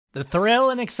The thrill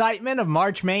and excitement of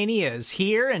March Mania is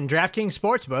here, and DraftKings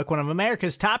Sportsbook, one of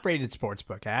America's top-rated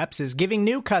sportsbook apps, is giving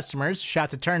new customers a shot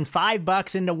to turn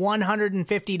 $5 into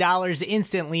 $150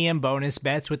 instantly in bonus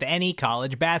bets with any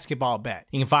college basketball bet.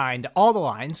 You can find all the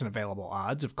lines and available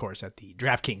odds, of course, at the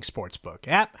DraftKings Sportsbook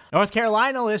app. North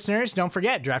Carolina listeners, don't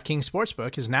forget, DraftKings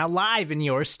Sportsbook is now live in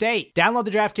your state. Download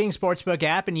the DraftKings Sportsbook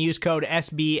app and use code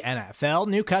SBNFL.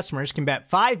 New customers can bet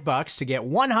 $5 to get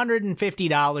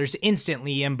 $150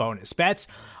 instantly in bonus bets,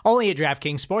 only at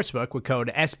DraftKings Sportsbook with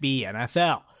code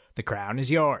SBNFL. The crown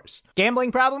is yours.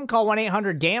 Gambling problem? Call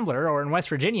 1-800-GAMBLER, or in West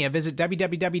Virginia, visit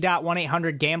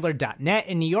www.1800gambler.net.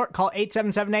 In New York, call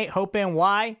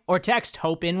 877-8-HOPE-NY or text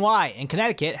HOPE-NY. In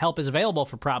Connecticut, help is available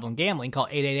for problem gambling. Call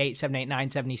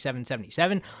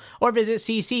 888-789-7777 or visit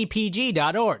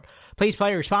ccpg.org. Please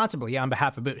play responsibly on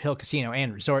behalf of Boot Hill Casino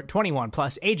and Resort. 21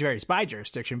 plus, age varies by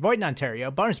jurisdiction. Void in Ontario.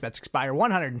 Bonus bets expire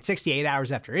 168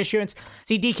 hours after issuance.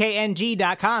 See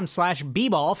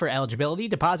dkng.com/bball for eligibility,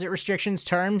 deposit restrictions,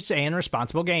 terms, and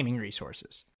responsible gaming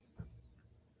resources.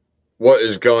 What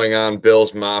is going on,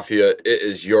 Bills Mafia? It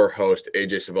is your host,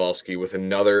 Ajay Sabalski, with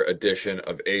another edition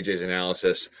of AJ's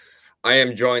Analysis. I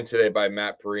am joined today by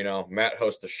Matt Parrino. Matt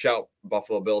hosts the Shout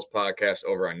Buffalo Bills podcast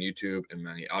over on YouTube and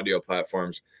many audio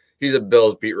platforms. He's a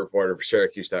Bills beat reporter for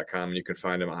Syracuse.com, and you can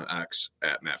find him on X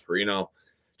at Matt Parrino.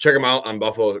 Check him out on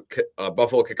Buffalo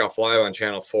Kickoff Live on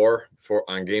Channel 4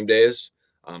 on game days.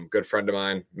 Good friend of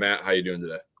mine. Matt, how you doing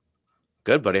today?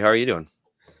 Good, buddy. How are you doing?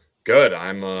 Good.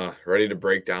 I'm ready to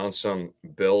break down some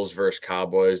Bills versus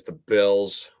Cowboys. The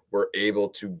Bills were able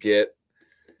to get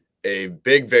a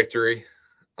big victory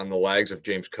on the legs of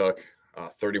James Cook,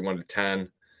 31-10.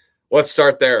 Let's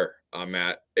start there,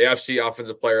 Matt. AFC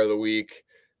Offensive Player of the Week.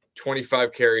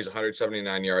 25 carries,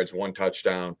 179 yards, 1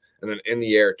 touchdown, and then in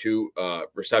the air, 2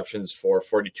 receptions for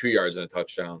 42 yards and a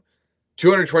touchdown.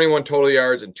 221 total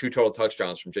yards and 2 total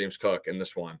touchdowns from James Cook in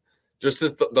this one. Just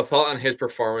the thought on his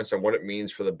performance and what it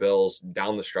means for the Bills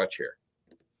down the stretch here.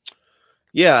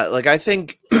 Yeah, I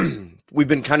think we've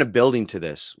been kind of building to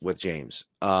this with James.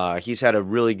 He's had a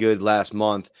really good last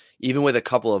month, even with a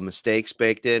couple of mistakes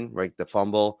baked in, like the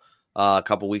fumble a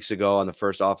couple weeks ago on the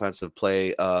first offensive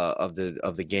play of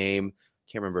the game.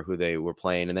 Can't remember who they were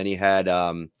playing. And then he had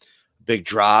big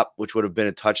drop, which would have been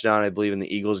a touchdown, I believe, in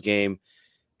the Eagles game.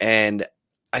 And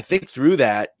I think through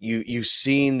that, you've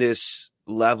seen this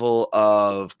level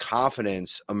of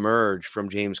confidence emerge from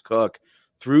James Cook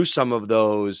through some of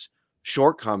those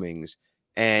shortcomings.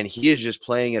 And he is just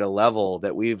playing at a level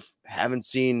that haven't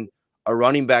seen a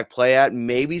running back play at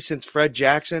maybe since Fred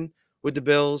Jackson with the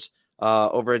Bills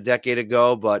over a decade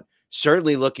ago, but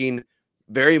certainly looking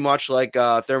very much like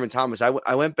Thurman Thomas.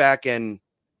 I went back and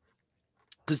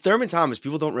because Thurman Thomas,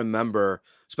 people don't remember,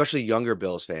 especially younger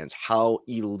Bills fans, how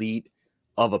elite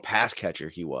of a pass catcher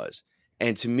he was.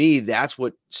 And to me, that's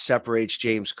what separates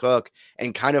James Cook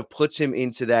and kind of puts him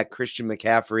into that Christian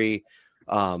McCaffrey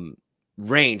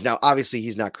range. Now, obviously,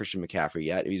 he's not Christian McCaffrey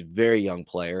yet. He's a very young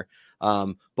player.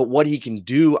 But what he can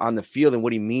do on the field and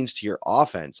what he means to your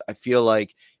offense, I feel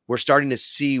like we're starting to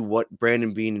see what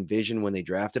Brandon Beane envisioned when they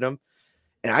drafted him.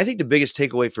 And I think the biggest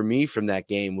takeaway for me from that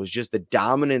game was just the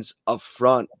dominance up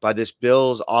front by this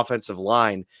Bills offensive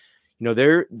line. You know,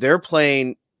 they're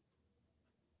playing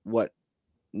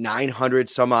 900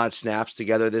 some odd snaps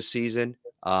together this season.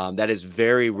 That is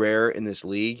very rare in this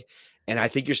league. And I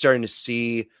think you're starting to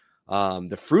see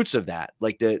the fruits of that,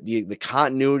 like the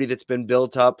continuity that's been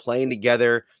built up playing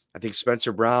together. I think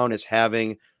Spencer Brown is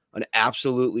having an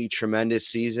absolutely tremendous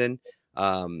season.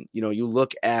 You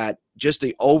look at just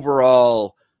the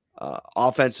overall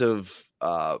offensive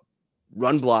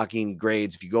run blocking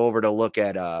grades. If you go over to look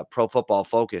at Pro Football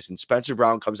Focus, and Spencer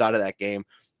Brown comes out of that game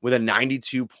with a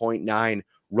 92.9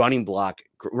 run block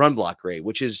grade,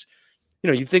 which is,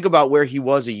 you think about where he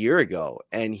was a year ago,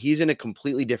 and he's in a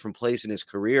completely different place in his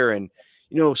career, and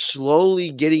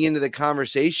slowly getting into the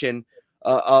conversation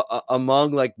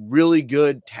among like really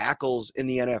good tackles in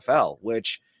the NFL,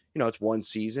 which, it's one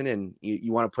season and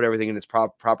you want to put everything in its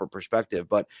proper perspective.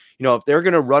 But, if they're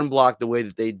going to run block the way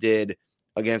that they did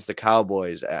against the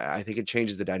Cowboys, I think it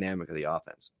changes the dynamic of the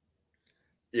offense.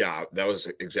 Yeah, that was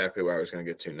exactly where I was going to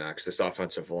get to next, this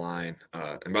offensive line.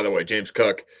 And by the way, James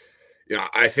Cook,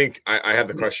 I think I have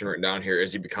the question written down here.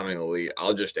 Is he becoming elite?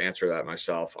 I'll just answer that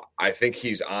myself. I think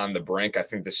he's on the brink. I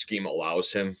think the scheme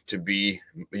allows him to be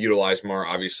utilized more.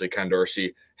 Obviously, Ken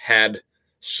Dorsey had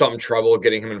some trouble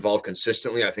getting him involved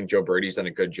consistently. I think Joe Brady's done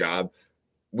a good job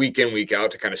week in, week out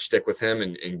to kind of stick with him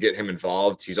and get him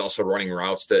involved. He's also running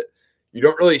routes that you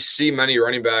don't really see many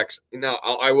running backs. Now,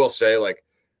 I will say, like,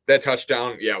 that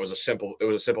touchdown, yeah, it was a simple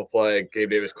play. Gabe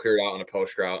Davis cleared out on a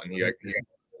post route, and he got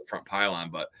front pylon.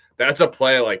 But that's a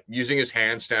play, like using his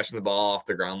hands, snatching the ball off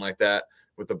the ground like that,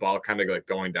 with the ball kind of like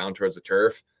going down towards the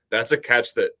turf. That's a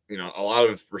catch that, a lot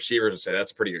of receivers would say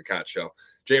that's a pretty good catch. So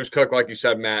James Cook, like you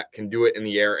said, Matt, can do it in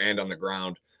the air and on the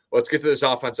ground. Let's get to this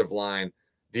offensive line.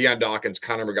 Deion Dawkins,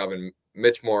 Connor McGovern,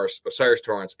 Mitch Morse, Osiris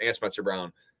Torrance, and Spencer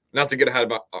Brown. Not to get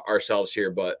ahead of ourselves here,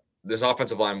 but this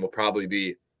offensive line will probably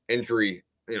be injury,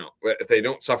 if they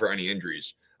don't suffer any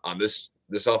injuries.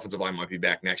 This offensive line might be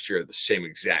back next year, the same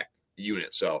exact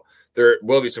unit. So there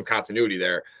will be some continuity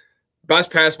there.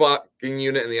 Best pass blocking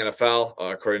unit in the NFL,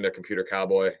 according to Computer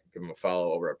Cowboy. Give them a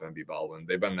follow over at Ben B. Baldwin.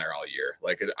 They've been there all year.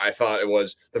 Like, I thought it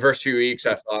was the first 2 weeks.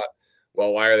 I thought,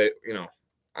 well, why are they,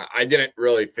 I didn't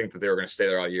really think that they were going to stay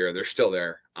there all year. They're still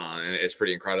there, and it's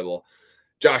pretty incredible.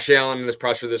 Josh Allen in this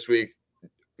pressure this week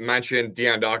mentioned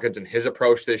Deion Dawkins and his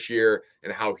approach this year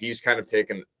and how he's kind of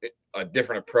taken a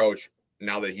different approach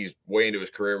now that he's way into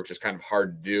his career, which is kind of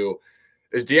hard to do.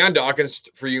 Is Deion Dawkins,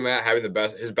 for you, Matt, having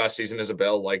his best season as a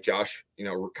Bill, like Josh,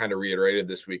 kind of reiterated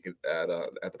this week at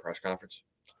the press conference?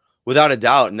 Without a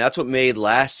doubt. And that's what made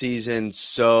last season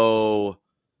so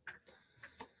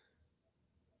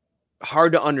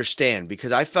hard to understand,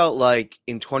 because I felt like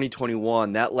in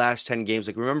 2021, that last 10 games,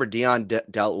 like, remember Deion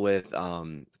dealt with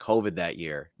COVID that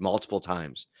year multiple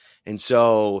times. And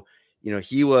so,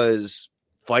 he was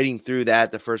fighting through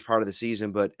that the first part of the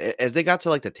season. But as they got to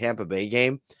like the Tampa Bay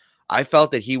game, I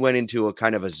felt that he went into a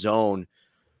kind of a zone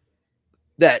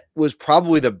that was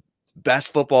probably the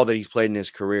best football that he's played in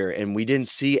his career. And we didn't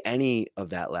see any of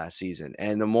that last season.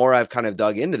 And the more I've kind of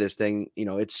dug into this thing,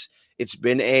 it's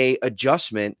been a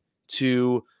adjustment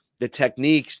to the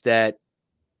techniques that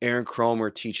Aaron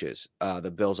Kromer teaches,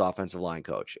 the Bills offensive line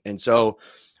coach. And so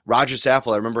Roger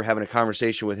Saffold, I remember having a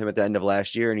conversation with him at the end of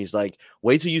last year, and he's like,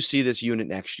 wait till you see this unit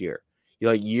next year.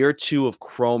 Year 2 of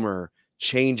Kromer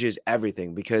changes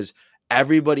everything, because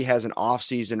everybody has an off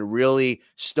season to really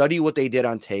study what they did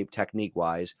on tape technique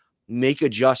wise, make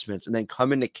adjustments, and then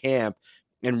come into camp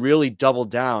and really double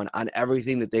down on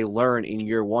everything that they learn in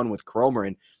year 1 with Kromer.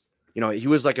 And, he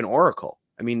was like an oracle.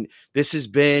 I mean, there's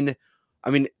been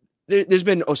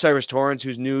Osiris Torrance,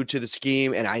 who's new to the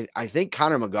scheme. And I think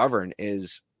Connor McGovern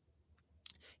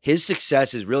his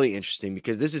success is really interesting,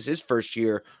 because this is his first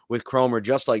year with Kromer,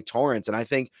 just like Torrance. And I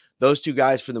think those two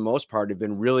guys, for the most part, have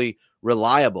been really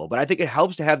reliable. But I think it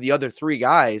helps to have the other 3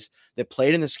 guys that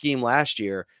played in the scheme last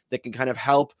year that can kind of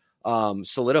help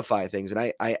solidify things.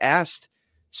 And I asked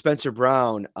Spencer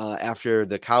Brown after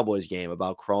the Cowboys game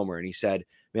about Kromer, and he said,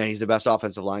 man, he's the best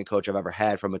offensive line coach I've ever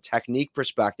had from a technique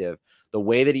perspective, the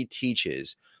way that he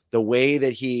teaches, the way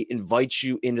that he invites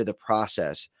you into the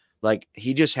process. Like,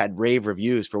 he just had rave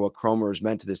reviews for what Kromer has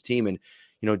meant to this team. And,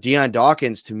 Deion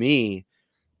Dawkins, to me,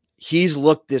 he's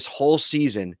looked this whole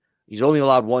season. He's only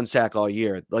allowed 1 sack all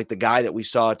year, like the guy that we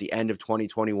saw at the end of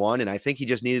 2021. And I think he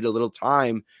just needed a little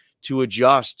time to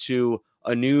adjust to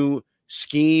a new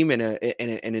scheme and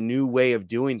a new way of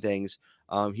doing things.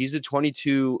 He's the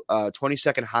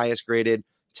 22nd highest graded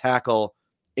tackle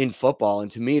in football. And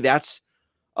to me, that's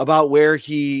about where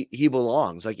he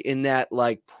belongs, like in that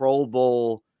like Pro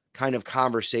Bowl kind of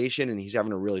conversation. And he's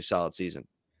having a really solid season.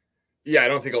 Yeah, I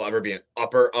don't think he'll ever be an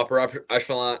upper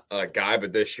echelon guy,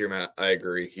 but this year, Matt, I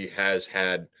agree. He has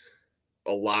had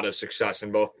a lot of success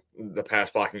in both the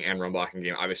pass blocking and run blocking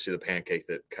game. Obviously, the pancake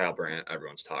that Kyle Brandt,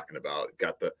 everyone's talking about,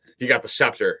 he got the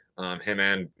scepter. Him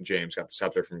and James got the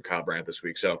scepter from Kyle Brandt this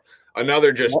week. So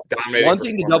another just dominating. One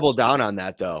thing to double down on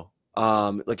that, though,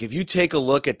 like if you take a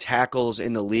look at tackles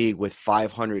in the league with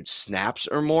 500 snaps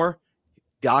or more,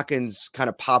 Dawkins kind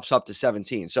of pops up to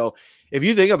 17. So if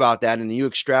you think about that and you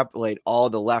extrapolate all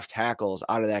the left tackles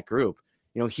out of that group,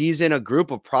 he's in a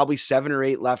group of probably 7 or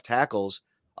 8 left tackles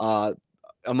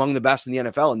among the best in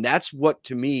the NFL. And that's what,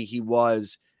 to me, he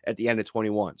was at the end of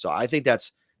 21. So I think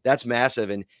that's massive.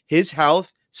 And his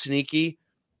health, sneaky.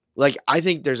 Like, I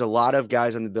think there's a lot of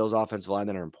guys on the Bills offensive line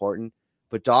that are important,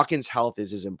 but Dawkins' health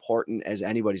is as important as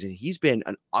anybody's. And he's been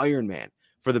an Iron Man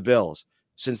for the Bills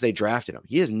since they drafted him.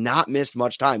 He has not missed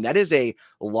much time. That is a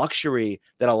luxury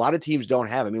that a lot of teams don't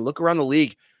have. I mean, look around the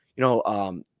league.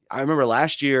 I remember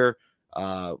last year,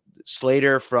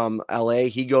 Slater from LA,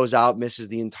 he goes out, misses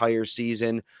the entire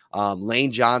season.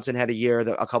 Lane Johnson had a year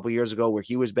a couple years ago where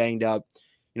he was banged up.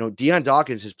 Deion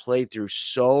Dawkins has played through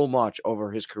so much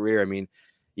over his career. I mean,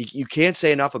 you can't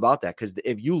say enough about that, because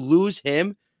if you lose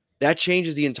him, that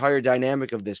changes the entire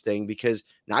dynamic of this thing, because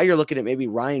now you're looking at maybe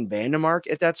Ryan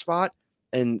Vandemark at that spot,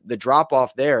 and the drop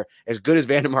off there, as good as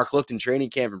Vandemark looked in training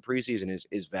camp and preseason,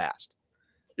 is vast.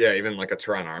 Yeah, even like a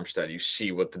Teron Armstead, you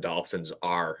see what the Dolphins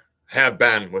have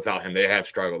been without him. They have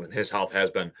struggled, and his health has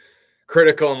been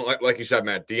critical. And like you said,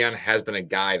 Matt, Deion has been a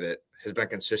guy that has been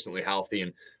consistently healthy.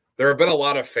 And there have been a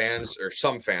lot of fans, or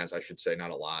some fans, I should say,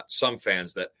 not a lot, some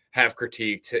fans that have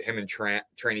critiqued him in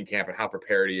training camp and how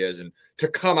prepared he is. And to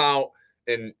come out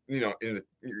and, in the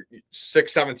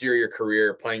 6th, 7th year of your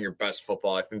career, playing your best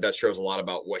football, I think that shows a lot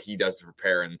about what he does to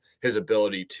prepare and his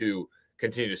ability to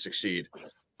continue to succeed.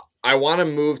 I want to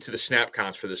move to the snap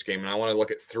counts for this game, and I want to look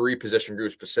at 3 position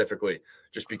groups specifically,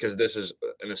 just because this is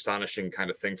an astonishing kind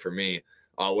of thing for me,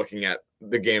 looking at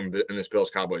the game in this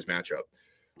Bills-Cowboys matchup.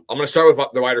 I'm going to start with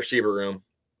the wide receiver room.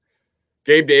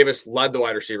 Gabe Davis led the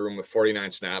wide receiver room with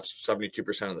 49 snaps,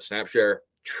 72% of the snap share.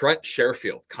 Trent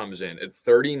Sherfield comes in at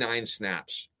 39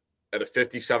 snaps at a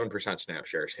 57% snap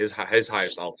share, his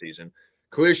highest all season.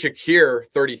 Khalil Shakir,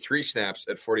 33 snaps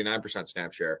at 49%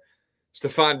 snap share.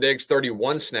 Stephon Diggs,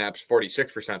 31 snaps,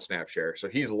 46% snap share. So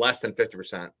he's less than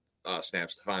 50%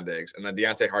 snaps, Stephon Diggs. And then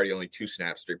Deontay Hardy, only 2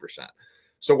 snaps, 3%.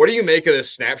 So what do you make of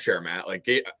this snap share, Matt? Like,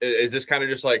 is this kind of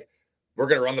just like, we're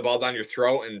going to run the ball down your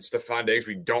throat, and Stephon Diggs,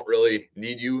 we don't really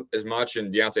need you as much,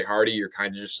 and Deontay Hardy, you're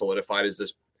kind of just solidified as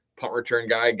this punt return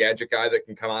guy, gadget guy that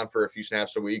can come on for a few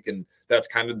snaps a week, and that's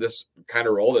kind of this kind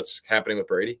of role that's happening with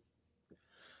Brady?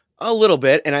 A little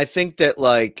bit, and I think that,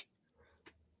 like,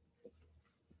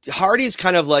 Hardy's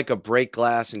kind of like a break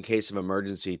glass in case of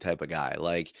emergency type of guy.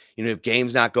 Like, if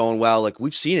game's not going well, like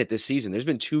we've seen it this season. There's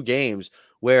been 2 games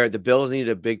where the Bills needed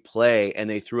a big play and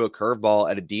they threw a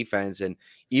curveball at a defense. And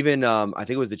even I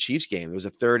think it was the Chiefs game. It was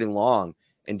a 3rd and long,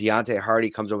 and Deontay Hardy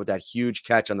comes up with that huge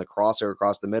catch on the crosser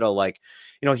across the middle. Like,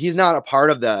 he's not a part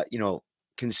of the,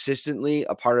 consistently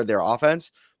a part of their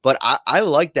offense, but I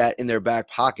like that in their back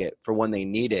pocket for when they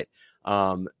need it.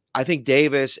 I think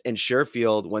Davis and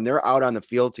Sherfield, when they're out on the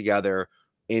field together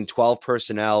in 12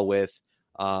 personnel with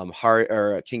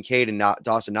Kincaid and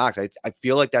Dawson Knox, I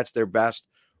feel like that's their best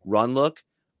run look.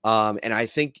 And I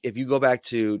think if you go back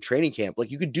to training camp,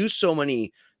 like, you could do so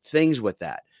many things with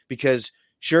that, because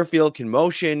Sherfield can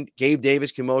motion, Gabe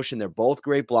Davis can motion. They're both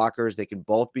great blockers. They can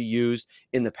both be used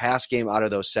in the pass game out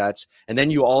of those sets. And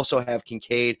then you also have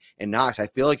Kincaid and Knox. I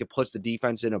feel like it puts the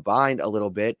defense in a bind a little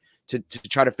bit to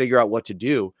try to figure out what to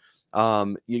do.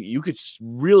 You could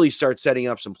really start setting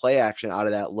up some play action out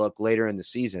of that look later in the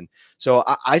season. So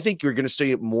I think you're going to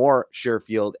see more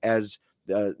Sherfield as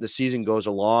the season goes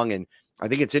along. And I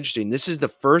think it's interesting. This is the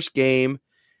first game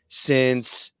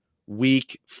since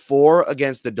week 4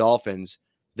 against the Dolphins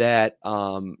that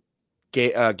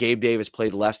Gabe Davis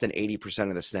played less than 80%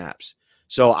 of the snaps.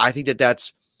 So I think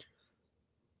that's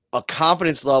a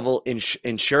confidence level in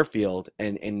Sherfield,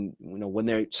 and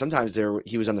when sometimes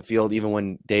he was on the field even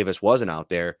when Davis wasn't out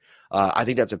there. I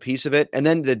think that's a piece of it. And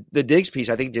then the Diggs piece,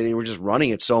 I think they were just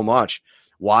running it so much.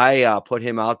 Why put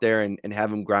him out there and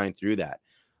have him grind through that?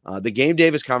 The Gabe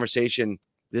Davis conversation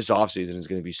this offseason is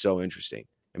going to be so interesting.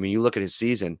 I mean, you look at his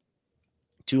season,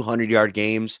 200-yard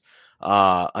games,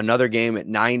 another game at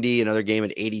 90, another game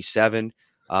at 87.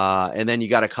 And then you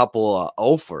got a couple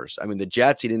offers. I mean, the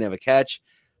Jets, he didn't have a catch.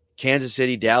 Kansas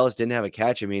City, Dallas didn't have a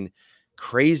catch. I mean,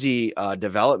 crazy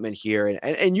development here.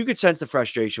 And you could sense the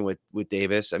frustration with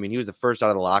Davis. I mean, he was the first out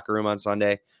of the locker room on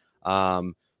Sunday.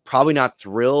 Probably not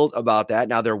thrilled about that.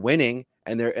 Now they're winning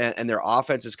and their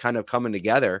offense is kind of coming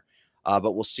together.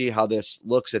 But we'll see how this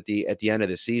looks at the end of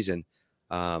the season.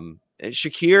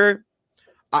 Shakir,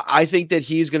 I think that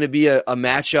he's going to be a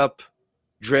matchup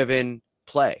driven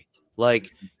play.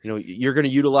 Like, you're going to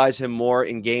utilize him more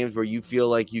in games where you feel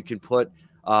like you can put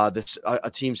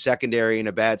a team secondary in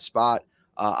a bad spot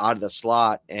out of the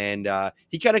slot. And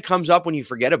he kind of comes up when you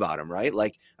forget about him, right?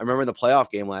 Like, I remember in the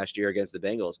playoff game last year against the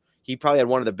Bengals, he probably had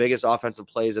one of the biggest offensive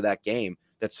plays of that game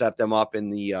that set them up in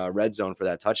the red zone for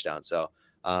that touchdown. So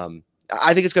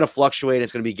I think it's going to fluctuate.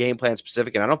 It's going to be game plan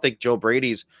specific. And I don't think Joe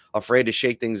Brady's afraid to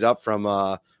shake things up from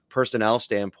a personnel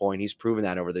standpoint. He's proven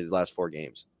that over these last 4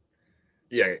 games.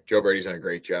 Yeah, Joe Brady's done a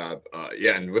great job.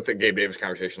 And with the Gabe Davis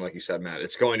conversation, like you said, Matt,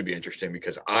 it's going to be interesting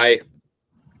because I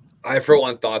for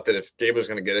one thought that if Gabe was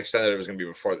going to get extended, it was going to be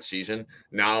before the season.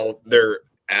 Now they're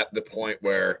at the point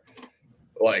where,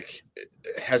 like,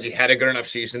 has he had a good enough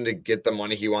season to get the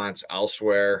money he wants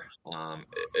elsewhere?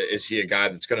 Is he a guy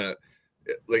that's going to,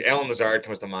 like, Allen Lazard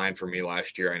comes to mind for me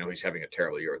last year. I know he's having a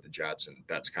terrible year with the Jets, and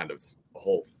that's kind of the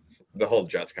whole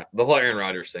Jets, the whole Aaron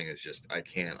Rodgers thing is just, I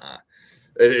can't,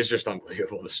 it's just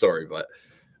unbelievable, the story. But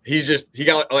he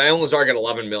got Allen Lazard got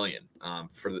 $11 million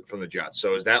from the Jets.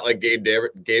 So is that like Gabe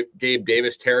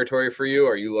Davis territory for you?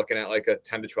 Are you looking at like a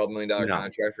 $10 to $12 million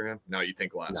contract for him? No, you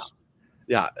think less? No.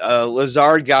 Yeah,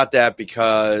 Lazard got that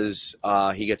because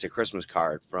he gets a Christmas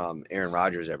card from Aaron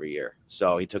Rodgers every year.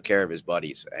 So he took care of his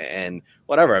buddies and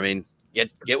whatever. I mean,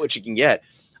 get what you can get.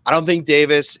 I don't think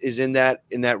Davis is in that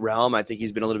realm. I think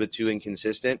he's been a little bit too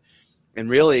inconsistent. And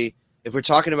really, if we're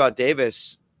talking about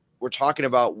Davis, we're talking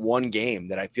about one game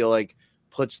that I feel like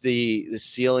puts the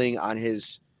ceiling on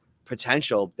his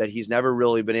potential that he's never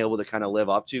really been able to kind of live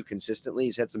up to consistently.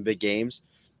 He's had some big games.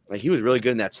 Like he was really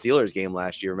good in that Steelers game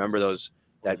last year. Remember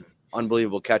that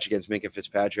unbelievable catch against Minkah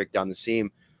Fitzpatrick down the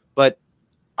seam. But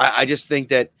I just think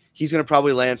that he's going to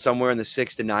probably land somewhere in the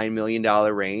 $6 to $9 million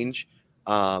range.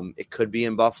 It could be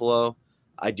in Buffalo.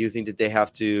 I do think that they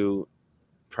have to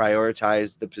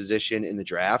prioritize the position in the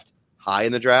draft, high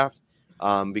in the draft,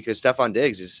 because Stephon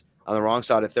Diggs is on the wrong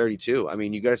side of 32. I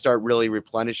mean, you got to start really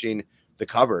replenishing the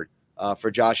cupboard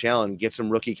for Josh Allen, get some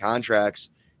rookie contracts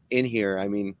in here. I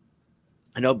mean,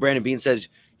 I know Brandon Beane says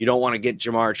you don't want to get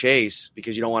Jamar Chase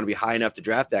because you don't want to be high enough to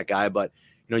draft that guy, but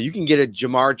you can get a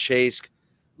Jamar Chase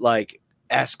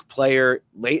esque player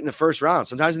late in the first round,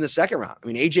 sometimes in the second round. I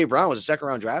mean, AJ Brown was a second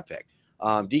round draft pick.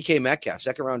 DK Metcalf,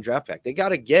 second round draft pick. They got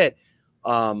to get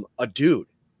a dude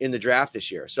in the draft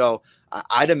this year. So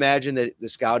I'd imagine that the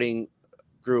scouting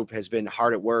group has been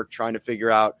hard at work trying to figure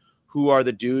out who are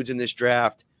the dudes in this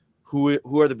draft, who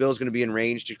are the Bills going to be in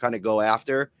range to kind of go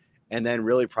after, and then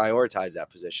really prioritize that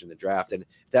position in the draft. And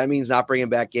if that means not bringing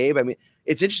back Gabe, I mean,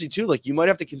 it's interesting too. Like you might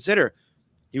have to consider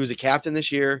he was a captain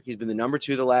this year. He's been the number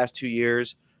 2 the last 2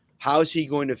 years. How is he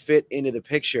going to fit into the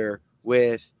picture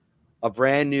with a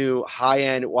brand new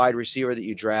high-end wide receiver that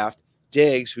you draft,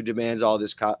 Diggs, who demands all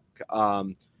these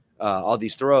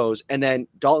throws, and then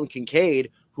Dalton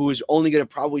Kincaid, who is only going to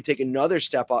probably take another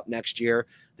step up next year.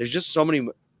 There's just so many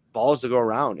balls to go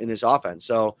around in this offense.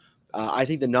 So I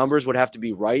think the numbers would have to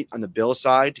be right on the Bills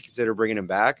side to consider bringing him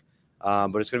back.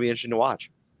 But it's going to be interesting to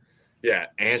watch. Yeah,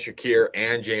 and Shakir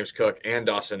and James Cook and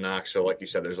Dawson Knox. So like you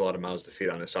said, there's a lot of mouths to feed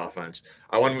on this offense.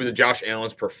 I want to move to Josh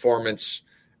Allen's performance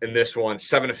in this one.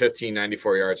 7 of 15,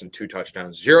 94 yards and 2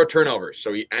 touchdowns, 0 turnovers.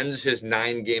 So he ends his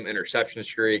 9-game interception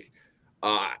streak.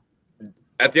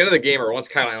 At the end of the game, or once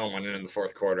Kyle Allen went in the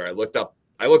fourth quarter, I looked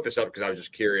this up because I was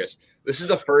just curious. This is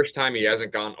the first time he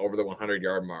hasn't gone over the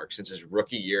 100-yard mark since his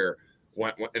rookie year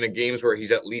when in a games where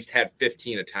he's at least had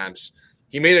 15 attempts.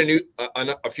 He made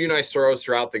a few nice throws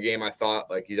throughout the game. I thought,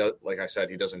 like I said,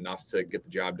 he does enough to get the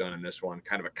job done in this one.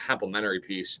 Kind of a complimentary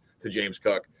piece to James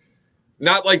Cook.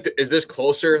 Not like, is this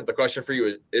closer? The question for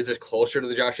you is this closer to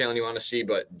the Josh Allen you want to see?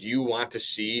 But do you want to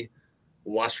see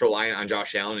less reliant on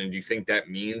Josh Allen? And do you think that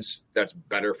means that's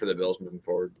better for the Bills moving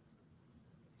forward?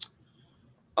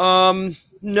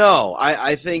 No,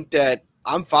 I think that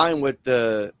I'm fine with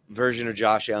the version of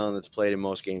Josh Allen that's played in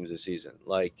most games this season.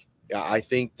 Like, I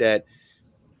think that,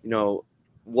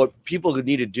 what people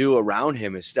need to do around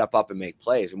him is step up and make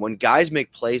plays. And when guys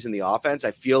make plays in the offense, I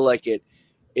feel like it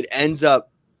ends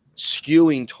up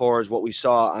skewing towards what we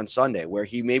saw on Sunday, where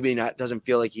he maybe doesn't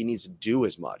feel like he needs to do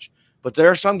as much. But there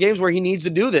are some games where he needs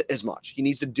to do that as much. He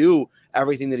needs to do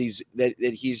everything that he's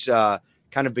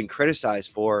kind of been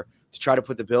criticized for to try to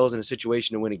put the Bills in a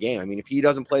situation to win a game. I mean, if he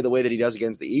doesn't play the way that he does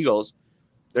against the Eagles,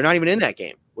 they're not even in that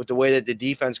game with the way that the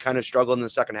defense kind of struggled in the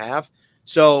second half.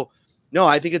 So, no,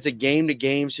 I think it's a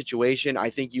game-to-game situation. I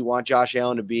think you want Josh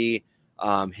Allen to be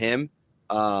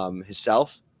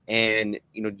himself. And,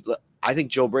 I think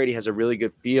Joe Brady has a really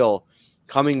good feel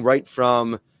coming right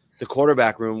from the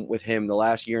quarterback room with him the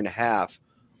last year and a half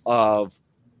of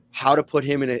how to put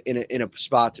him in a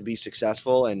spot to be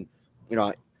successful. And,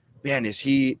 man,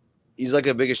 he's like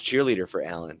the biggest cheerleader for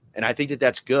Allen. And I think that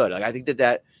that's good. Like, I think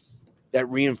that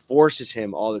reinforces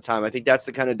him all the time. I think that's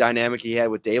the kind of dynamic he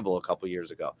had with Dable a couple years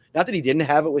ago. Not that he didn't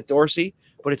have it with Dorsey,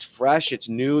 but it's fresh. It's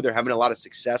new. They're having a lot of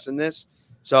success in this.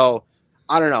 So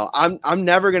I don't know. I'm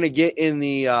never going to get in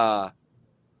the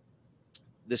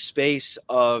space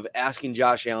of asking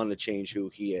Josh Allen to change who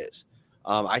he is.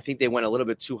 I think they went a little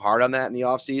bit too hard on that in the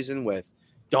offseason with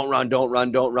don't run.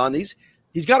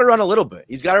 He's got to run a little bit.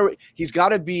 He's got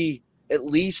to be at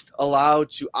least allowed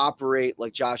to operate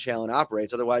like Josh Allen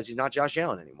operates. Otherwise, he's not Josh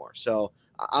Allen anymore. So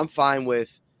I'm fine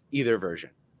with either version.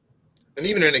 And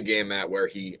even in a game, Matt, where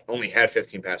he only had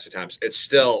 15 pass attempts, it's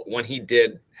still, when he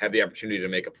did have the opportunity to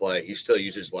make a play, he still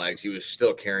used his legs. He was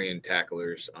still carrying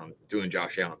tacklers, doing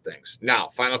Josh Allen things. Now,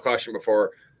 final question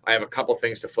before I have a couple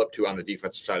things to flip to on the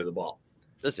defensive side of the ball.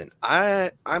 Listen,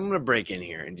 I'm going to break in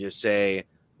here and just say,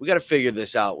 we got to figure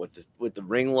this out with the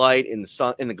ring light in the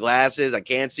sun, in the glasses. I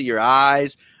can't see your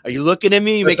eyes. Are you looking at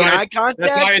me? You making eye contact?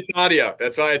 That's why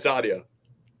it's audio.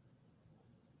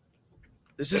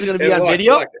 This isn't going to be on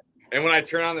video. Look. And when I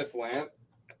turn on this lamp,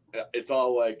 it's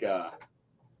all like oh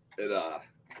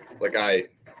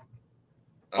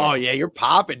yeah, you're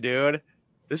popping, dude.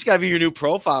 This got to be your new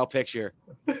profile picture.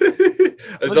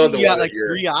 I saw the You one got like that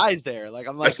 3 eyes there. Like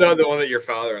I'm I like, saw the one that your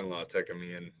father-in-law took of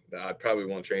me, and I probably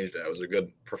won't change that. It was a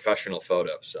good professional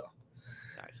photo. So,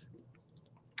 nice.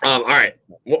 all right.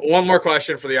 One more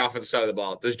question for the offensive side of the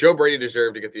ball. Does Joe Brady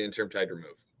deserve to get the interim tag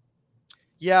removed?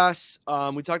 Yes.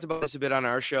 We talked about this a bit on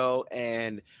our show,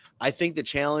 and I think the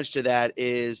challenge to that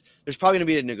is there's probably going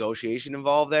to be a negotiation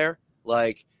involved there.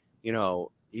 Like,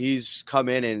 he's come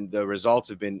in and the results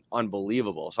have been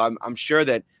unbelievable. So I'm sure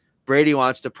that Brady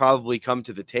wants to probably come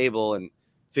to the table and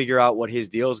figure out what his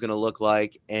deal is going to look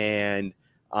like. And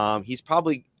he's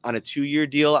probably on a 2-year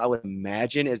deal, I would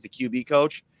imagine, as the QB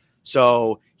coach.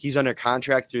 So he's under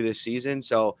contract through this season.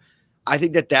 So I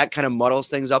think that kind of muddles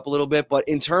things up a little bit. But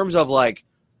in terms of like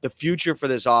the future for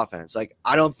this offense, like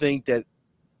I don't think that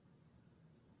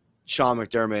Sean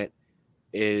McDermott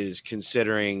is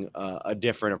considering a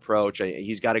different approach.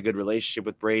 He's got a good relationship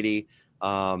with Brady.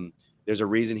 There's a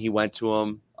reason he went to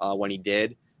him when he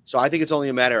did. So I think it's only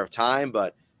a matter of time.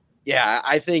 But yeah,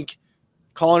 I think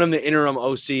calling him the interim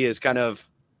OC is kind of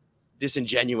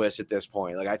disingenuous at this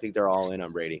point. Like I think they're all in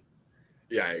on Brady.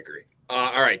 Yeah, I agree.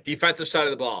 All right, defensive side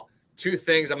of the ball. 2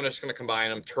 things. I'm just going to combine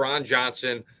them. Teron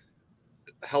Johnson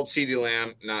held CeeDee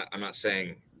Lamb. I'm not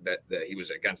saying that he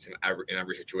was against him in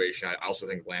every situation. I also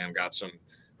think Lamb got some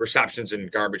receptions in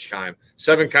garbage time.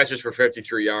 7 catches for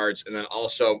 53 yards. And then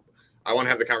also, I want to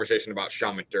have the conversation about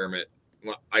Sean McDermott.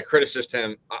 I criticized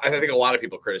him. I think a lot of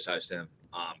people criticized him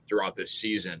throughout this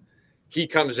season. He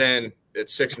comes in at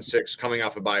 6-6, coming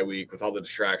off a bye week with all the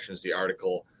distractions, the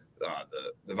article,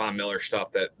 the Von Miller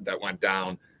stuff that went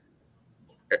down.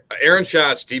 Aaron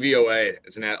shots, DVOA,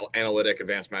 is an analytic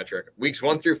advanced metric. Weeks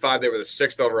 1 through 5, they were the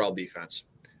 6th overall defense.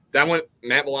 Then when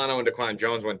Matt Milano and Daquan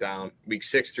Jones went down, week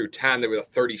 6 through 10, they were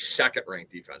the 32nd ranked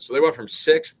defense. So they went from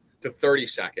 6th to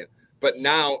 32nd. But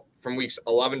now from weeks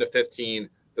 11 to 15,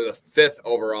 they're the 5th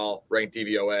overall ranked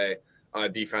DVOA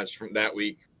defense from that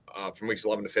week, from weeks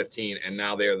 11 to 15. And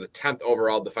now they are the 10th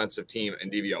overall defensive team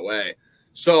in DVOA.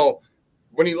 So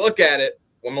when you look at it,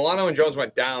 when Milano and Jones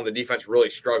went down, the defense really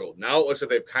struggled. Now it looks like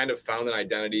they've kind of found an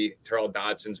identity. Terrell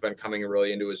Dodson's been coming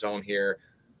really into his own here.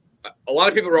 A lot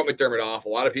of people wrote McDermott off. A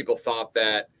lot of people thought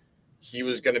that he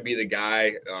was going to be the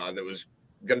guy that was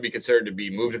going to be considered to be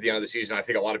moved at the end of the season. I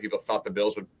think a lot of people thought the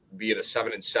Bills would be at a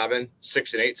 7-7,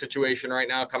 6-8 situation right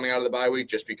now coming out of the bye week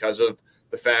just because of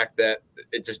the fact that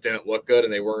it just didn't look good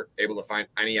and they weren't able to find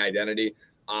any identity.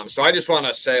 So I just want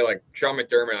to say, like, Sean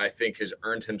McDermott, I think, has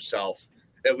earned himself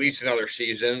at least another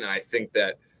season. And I think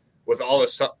that with all the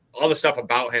stuff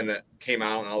about him that came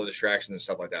out and all the distractions and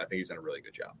stuff like that, I think he's done a really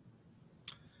good job.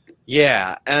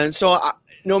 Yeah, and so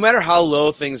no matter how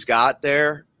low things got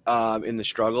there in the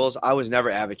struggles, I was never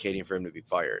advocating for him to be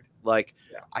fired. Like,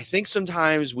 I think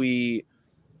sometimes we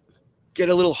get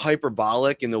a little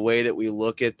hyperbolic in the way that we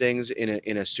look at things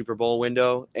in a Super Bowl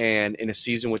window and in a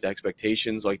season with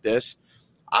expectations like this.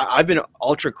 I've been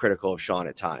ultra critical of Sean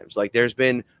at times. Like, there's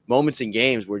been moments in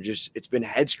games where it's been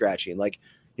head scratching. Like,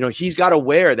 he's got to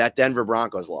wear that Denver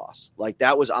Broncos loss. Like,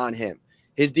 that was on him.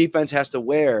 His defense has to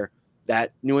wear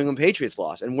that New England Patriots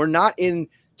loss. And we're not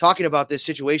talking about this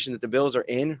situation that the Bills are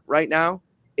in right now,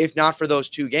 if not for those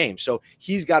 2 games. So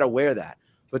he's got to wear that.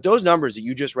 But those numbers that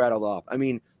you just rattled off, I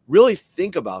mean, really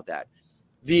think about that.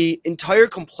 The entire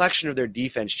complexion of their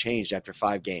defense changed after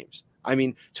 5 games. I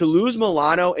mean, to lose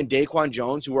Milano and Daquan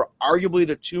Jones, who were arguably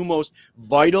the 2 most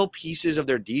vital pieces of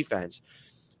their defense,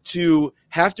 to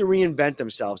have to reinvent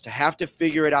themselves, to have to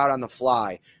figure it out on the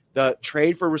fly. The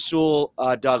trade for Rasul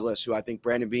Douglas, who I think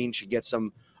Brandon Beane should get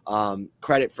some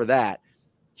credit for that,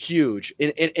 huge.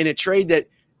 In a trade that,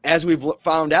 as we've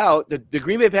found out, the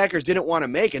Green Bay Packers didn't want to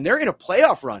make, and they're in a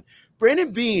playoff run.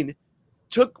 Brandon Beane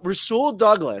took Rasul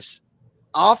Douglas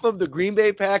off of the Green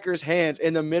Bay Packers' hands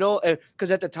in the middle, because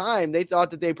at the time they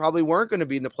thought that they probably weren't going to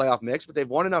be in the playoff mix, but they've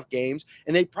won enough games,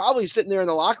 and they probably sitting there in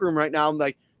the locker room right now and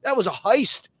like, that was a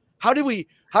heist. How do we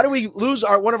lose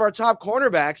one of our top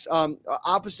cornerbacks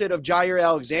opposite of Jair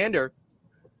Alexander?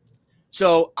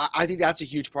 So I think that's a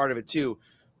huge part of it too.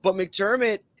 But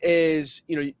McDermott is,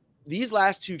 these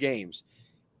last 2 games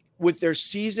with their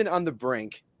season on the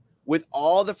brink, with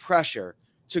all the pressure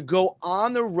to go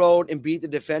on the road and beat the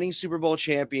defending Super Bowl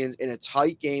champions in a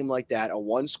tight game like that, a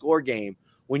 1-score game,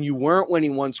 when you weren't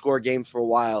winning 1-score games for a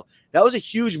while, that was a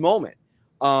huge moment.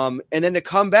 And then to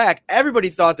come back, everybody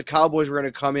thought the Cowboys were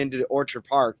going to come into Orchard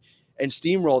Park and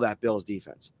steamroll that Bills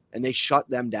defense, and they shut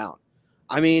them down.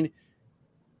 I mean,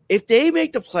 if they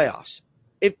make the playoffs,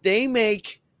 if they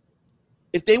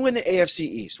win the AFC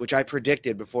East, which I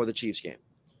predicted before the Chiefs game,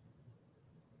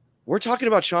 we're talking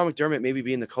about Sean McDermott maybe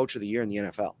being the coach of the year in the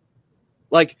NFL.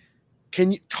 Like,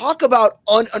 can you talk about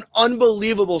an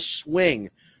unbelievable swing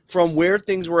from where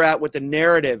things were at with the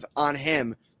narrative on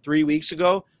him 3 weeks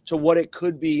ago to what it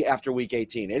could be after week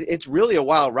 18. It's really a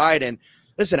wild ride. And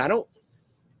listen,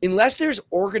 unless there's an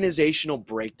organizational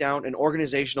breakdown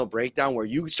where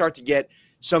you start to get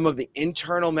some of the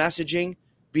internal messaging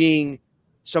being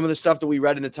some of the stuff that we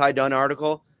read in the Ty Dunn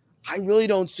article, I really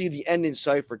don't see the end in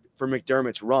sight for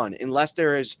McDermott's run unless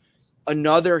there is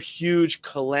another huge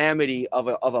calamity of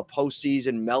a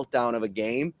postseason meltdown of a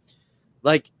game.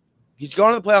 Like, he's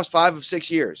gone to the playoffs 5 of 6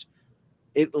 years.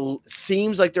 It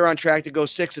seems like they're on track to go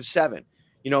 6 of 7.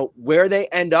 Where they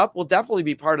end up will definitely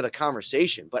be part of the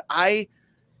conversation. But I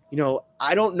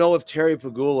don't know if Terry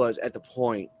Pegula is at the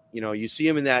point. You see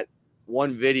him in that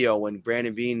one video when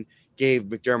Brandon Beane gave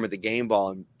McDermott the game ball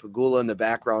and Pegula in the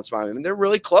background smiling. And they're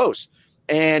really close.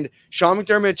 And Sean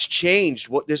McDermott's changed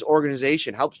what this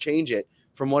organization helped change it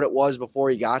from what it was before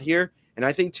he got here. And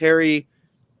I think Terry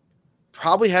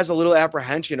probably has a little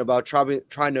apprehension about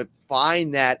trying to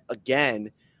find that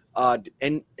again.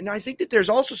 And I think that there's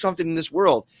also something in this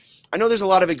world. I know there's a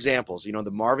lot of examples,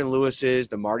 the Marvin Lewises,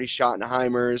 the Marty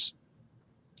Schottenheimers,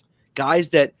 guys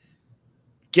that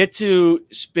get to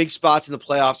big spots in the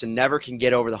playoffs and never can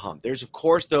get over the hump. There's, of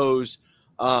course, those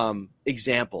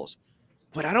examples.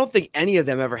 But I don't think any of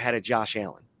them ever had a Josh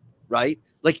Allen, right?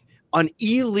 Like an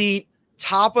elite,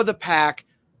 top of the pack,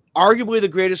 arguably the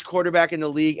greatest quarterback in the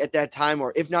league at that time,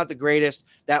 or if not the greatest,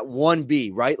 that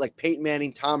 1B, right? Like Peyton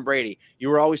Manning, Tom Brady. You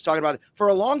were always talking about it. For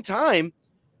a long time,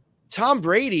 Tom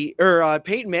Brady or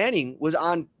Peyton Manning was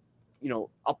on,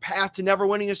 a path to never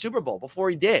winning a Super Bowl before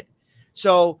he did.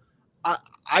 So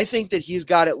I think that he's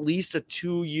got at least a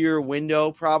 2-year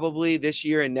window probably this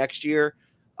year and next year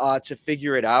to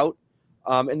figure it out.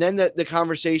 And then the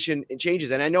conversation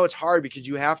changes. And I know it's hard because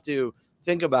you have to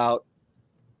think about,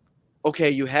 okay,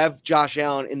 you have Josh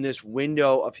Allen in this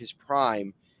window of his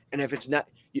prime. And if it's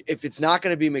not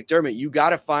going to be McDermott, you got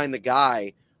to find the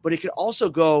guy, but it could also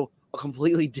go a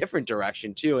completely different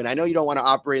direction too. And I know you don't want to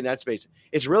operate in that space.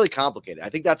 It's really complicated. I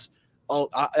think that's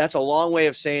a long way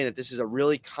of saying that this is a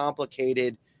really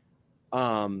complicated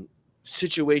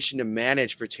situation to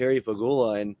manage for Terry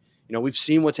Pegula. And, we've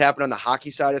seen what's happened on the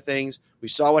hockey side of things. We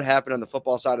saw what happened on the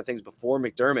football side of things before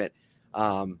McDermott.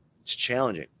 It's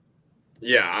challenging.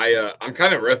 Yeah, I'm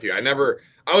kind of with you.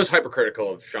 I was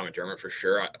hypercritical of Sean McDermott for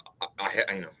sure.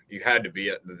 I you had to be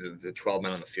at the 12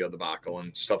 men on the field debacle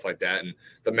and stuff like that, and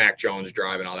the Mac Jones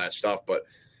drive and all that stuff. But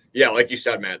yeah, like you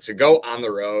said, Matt, to go on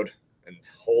the road and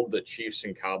hold the Chiefs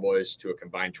and Cowboys to a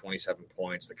combined 27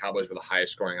 points. The Cowboys were the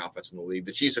highest scoring offense in the league.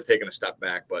 The Chiefs have taken a step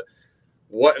back, but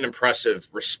what an impressive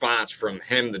response from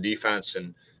him, the defense,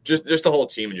 and just the whole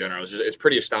team in general. It's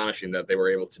pretty astonishing that they were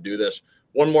able to do this.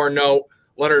 One more note.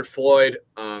 Leonard Floyd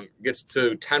gets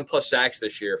to 10-plus sacks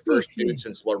this year, first dude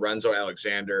since Lorenzo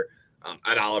Alexander.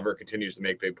 Ed Oliver continues to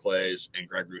make big plays, and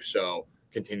Greg Rousseau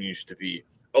continues to be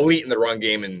elite in the run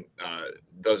game and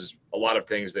does a lot of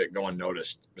things that go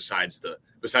unnoticed besides the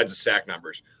sack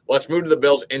numbers. Let's move to the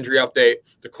Bills injury update.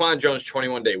 DaQuan Jones'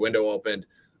 21-day window opened.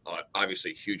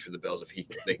 Obviously huge for the Bills if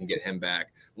they can get him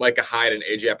back. Micah Hyde and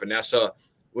AJ Epinesa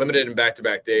limited in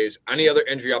back-to-back days. Any other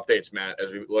injury updates, Matt,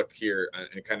 as we look here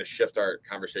and kind of shift our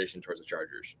conversation towards the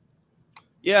Chargers?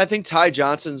 Yeah, I think Ty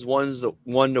Johnson's the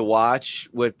one to watch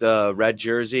with the red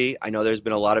jersey. I know there's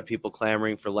been a lot of people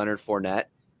clamoring for Leonard Fournette.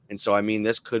 And so,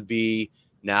 this could be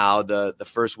now the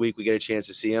first week we get a chance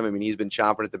to see him. He's been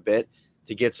chomping at the bit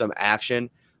to get some action.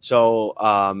 So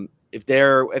if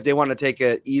they want to take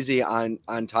it easy on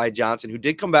Ty Johnson, who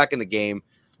did come back in the game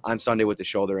on Sunday with the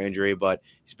shoulder injury, but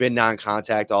he's been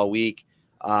non-contact all week.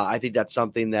 I think that's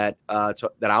something that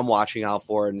I'm watching out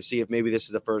for, and to see if maybe this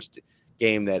is the first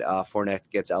game that Fournette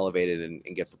gets elevated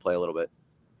and gets to play a little bit.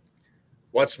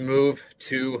 Let's move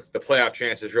to the playoff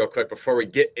chances real quick before we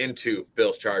get into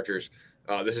Bills Chargers.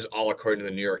 This is all according to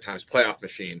the New York Times playoff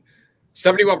machine.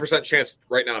 71% chance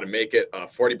right now to make it,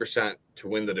 40% to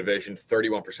win the division,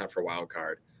 31% for wild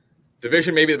card.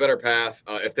 Division may be the better path.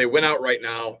 If they win out right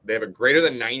now, they have a greater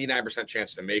than 99%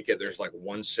 chance to make it. There's like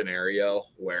one scenario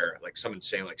where like someone's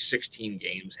saying like 16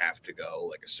 games have to go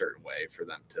like a certain way for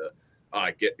them to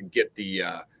get the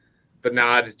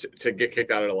nod to get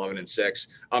kicked out at 11-6.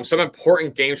 Some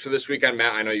important games for this weekend,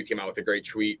 Matt. I know you came out with a great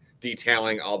tweet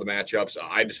detailing all the matchups.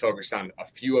 I just focused on a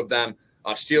few of them.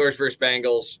 Steelers versus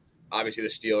Bengals. Obviously, the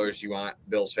Steelers, you want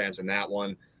Bills fans in that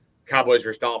one. Cowboys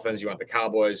versus Dolphins, you want the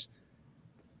Cowboys.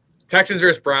 Texans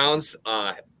versus Browns.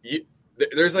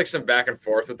 There's like some back and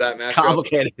forth with that matchup.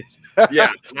 Complicated.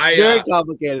 Yeah. Very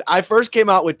complicated. I first came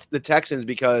out with the Texans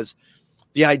because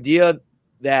the idea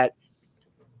that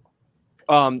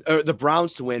or the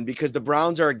Browns to win, because the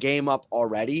Browns are a game up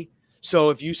already.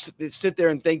 So if you sit there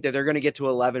and think that they're going to get to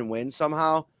 11 wins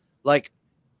somehow, like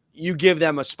you give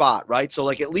them a spot, right? So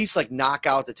like at least like knock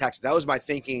out the Texans. That was my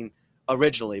thinking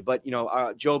originally. But,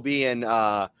 Joe B and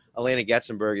Elena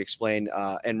Getzenberg explained,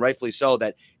 and rightfully so,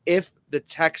 that if the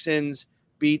Texans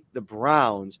beat the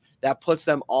Browns, that puts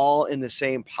them all in the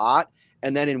same pot.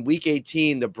 And then in week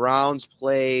 18, the Browns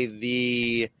play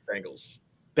the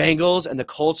Bengals and the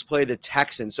Colts play the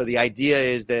Texans. So the idea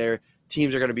is their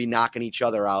teams are going to be knocking each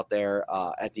other out there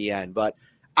at the end. But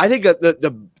I think that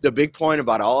the big point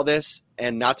about all of this,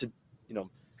 and not to,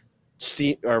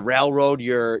 railroad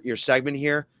your segment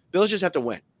here, Bills just have to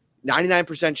win.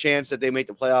 99% chance that they make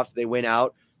the playoffs, they win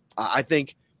out. I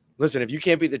think, listen, if you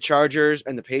can't beat the Chargers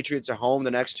and the Patriots at home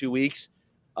the next 2 weeks,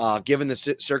 given the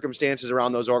circumstances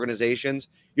around those organizations,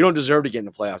 you don't deserve to get in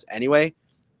the playoffs anyway.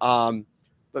 But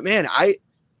man, I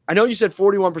know you said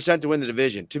 41% to win the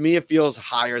division. To me, it feels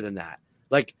higher than that.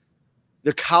 Like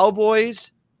the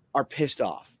Cowboys are pissed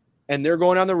off, and they're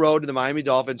going on the road to the Miami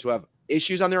Dolphins, who have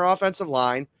issues on their offensive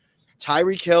line.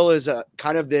 Tyreek Hill is a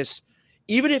kind of this,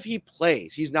 even if he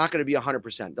plays, he's not going to be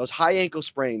 100%. Those high ankle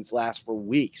sprains last for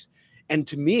weeks. And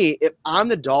to me, if I'm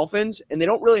the Dolphins, and they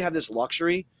don't really have this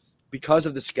luxury because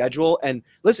of the schedule, and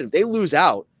listen, if they lose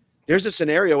out, there's a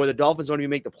scenario where the Dolphins don't even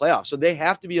make the playoffs. So they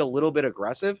have to be a little bit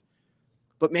aggressive.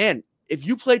 But man, if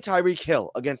you play Tyreek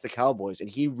Hill against the Cowboys and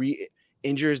he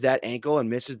re-injures that ankle and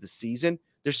misses the season,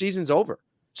 their season's over.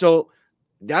 So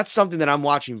that's something that I'm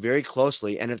watching very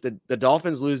closely. And if the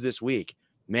Dolphins lose this week,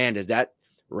 man, does that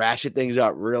ratchet things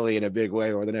up really in a big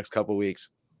way over the next couple of weeks?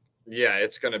 Yeah,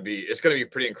 it's gonna be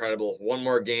pretty incredible. One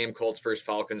more game, Colts versus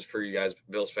Falcons for you guys,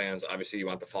 Bills fans. Obviously, you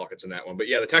want the Falcons in that one, but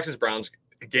yeah, the Texas Browns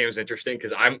game is interesting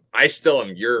because I still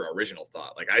am your original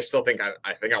thought. Like I still think I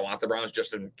want the Browns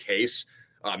just in case.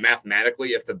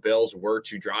 Mathematically, if the Bills were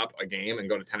to drop a game and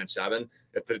go to 10-7,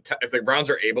 if the Browns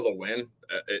are able to win,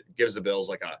 it gives the Bills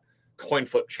like a coin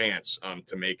flip chance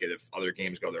to make it if other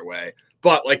games go their way.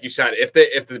 But like you said, if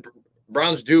the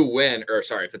Browns do win,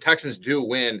 if the Texans do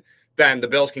win, then the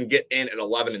Bills can get in at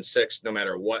 11-6, no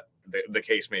matter what the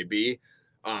case may be.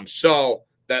 So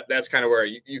that's kind of where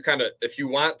you kind of, if you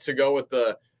want to go with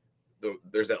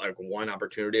there's that like one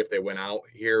opportunity if they win out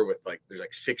here with like, there's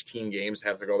like 16 games to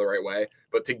have to go the right way,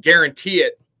 but to guarantee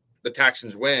it, the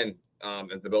Texans win,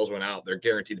 and the Bills win out, they're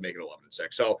guaranteed to make it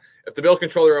 11-6. So if the Bills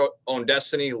control their own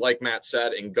destiny, like Matt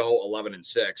said, and go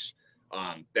 11-6,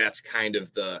 that's kind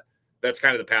of the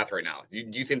path right now. Do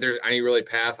you think there's any really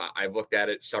path? I've looked at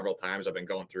it several times. I've been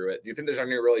going through it. Do you think there's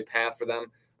any really path for them?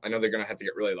 I know they're going to have to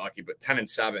get really lucky, but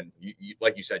 10-7, you,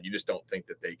 like you said, you just don't think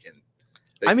that they can.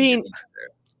 I mean,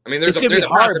 it's going to be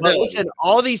hard, but listen,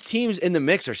 all these teams in the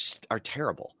mix are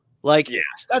terrible. Like, yeah,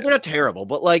 they're not terrible,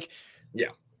 but like, yeah,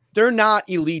 they're not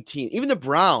elite team. Even the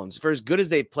Browns, for as good as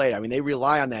they've played, I mean, they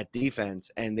rely on that defense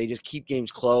and they just keep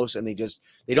games close and they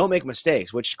don't make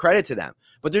mistakes, which credit to them.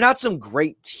 But they're not some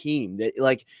great team that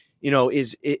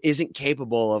isn't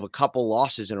capable of a couple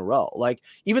losses in a row. Like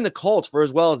even the Colts, for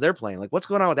as well as they're playing, like what's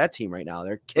going on with that team right now?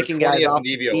 They're kicking guys off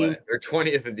DVOA. They're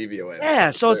 20th in DVOA.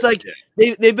 Yeah, so it's like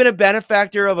they've been a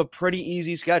benefactor of a pretty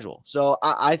easy schedule. So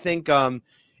I think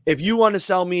if you want to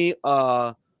sell me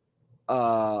a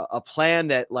plan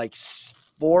that like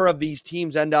 4 of these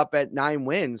teams end up at 9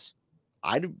 wins,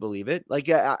 I'd believe it. Like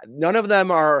none of them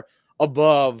are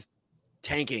above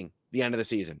tanking the end of the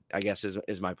season, I guess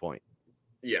is my point.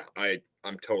 Yeah,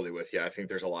 I'm totally with you. I think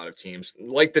there's a lot of teams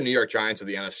like the New York Giants of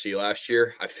the NFC last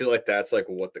year. I feel like that's like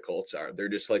what the Colts are. They're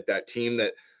just like that team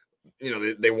that,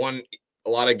 they won a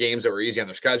lot of games that were easy on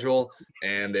their schedule,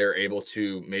 and they're able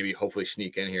to maybe hopefully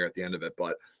sneak in here at the end of it.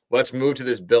 But let's move to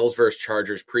this Bills versus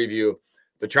Chargers preview.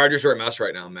 The Chargers are a mess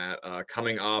right now, Matt,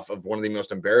 coming off of one of the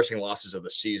most embarrassing losses of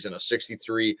the season, a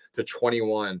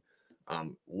 63-21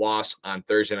 loss on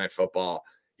Thursday Night Football.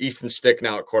 Easton Stick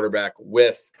now at quarterback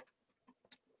with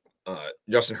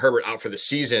Justin Herbert out for the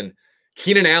season.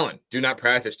 Keenan Allen do not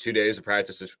practice 2 days of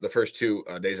practice, the first 2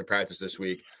 days of practice this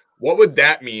week. What would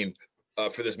that mean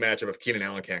for this matchup if Keenan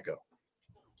Allen can't go?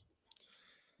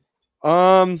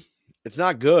 It's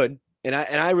not good. And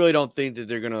I really don't think that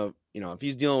they're going to, if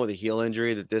he's dealing with a heel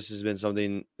injury, that this has been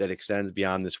something that extends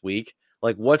beyond this week.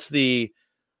 Like what's the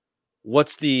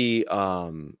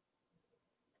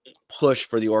push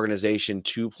for the organization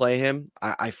to play him?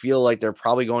 I feel like they're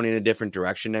probably going in a different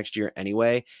direction next year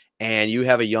anyway. And you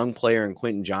have a young player in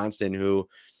Quentin Johnston who,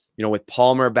 with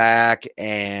Palmer back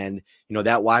and,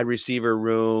 that wide receiver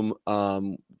room with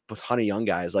a ton of young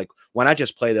guys, like why not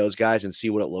just play those guys and see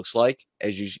what it looks like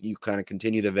as you kind of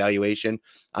continue the evaluation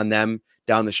on them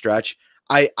down the stretch.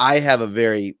 I have a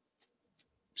very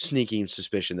sneaking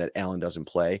suspicion that Allen doesn't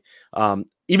play. Even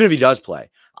if he does play,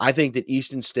 I think that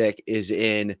Easton Stick is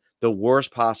in the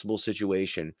worst possible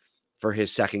situation for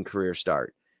his second career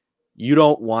start. You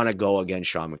don't want to go against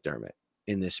Sean McDermott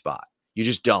in this spot. You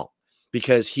just don't,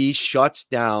 because he shuts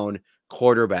down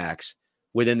quarterbacks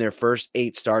within their first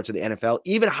 8 starts of the NFL,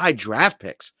 even high draft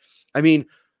picks. I mean,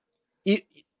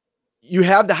 you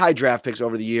have the high draft picks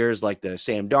over the years, like the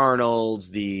Sam Darnolds,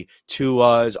 the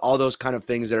Tuas, all those kind of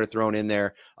things that are thrown in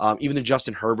there. Even the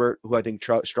Justin Herbert, who I think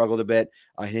struggled a bit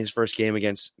in his first game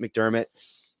against McDermott.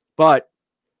 But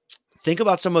think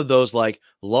about some of those like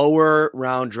lower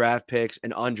round draft picks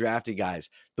and undrafted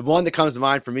guys. The one that comes to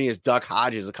mind for me is Duck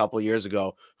Hodges a couple of years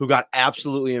ago, who got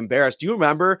absolutely embarrassed. Do you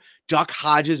remember Duck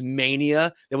Hodges'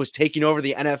 mania that was taking over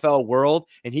the NFL world?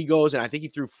 And he goes, and I think he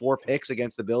threw 4 picks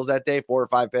against the Bills that day, 4 or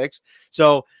 5 picks.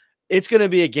 So it's going to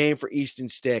be a game for Easton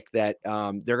Stick that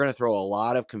they're going to throw a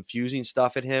lot of confusing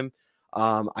stuff at him.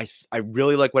 I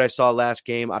really like what I saw last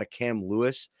game out of Cam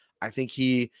Lewis. I think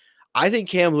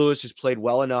Cam Lewis has played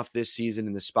well enough this season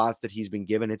in the spots that he's been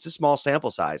given. It's a small sample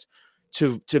size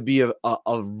to be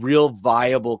a real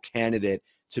viable candidate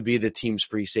to be the team's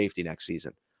free safety next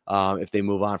season if they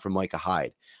move on from Micah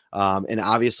Hyde. And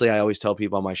obviously, I always tell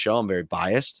people on my show I'm very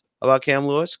biased about Cam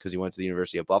Lewis because he went to the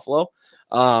University of Buffalo.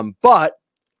 But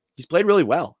he's played really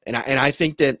well. And I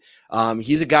think that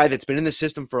he's a guy that's been in the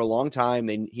system for a long time.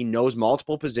 He knows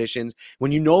multiple positions.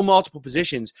 When you know multiple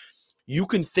positions, you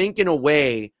can think in a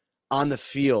way on the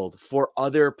field for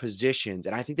other positions.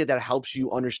 And I think that helps you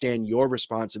understand your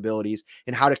responsibilities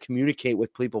and how to communicate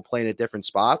with people playing at different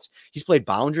spots. He's played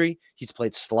boundary. He's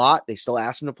played slot. They still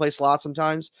ask him to play slot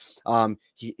sometimes.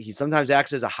 He sometimes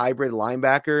acts as a hybrid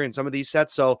linebacker in some of these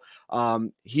sets. So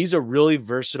he's a really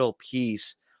versatile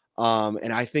piece.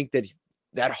 And I think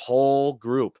that whole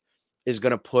group is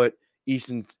going to put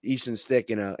Easton Stick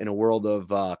in a world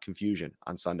of confusion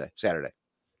on Saturday.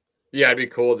 Yeah, it'd be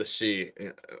cool to see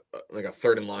like a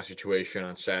 3rd and long situation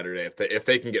on Saturday if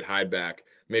they can get Hyde back,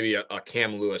 maybe a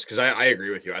Cam Lewis, because I agree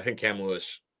with you. I think Cam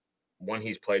Lewis, when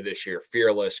he's played this year,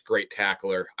 fearless, great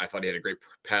tackler. I thought he had a great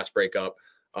pass breakup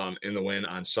in the win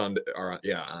on Sunday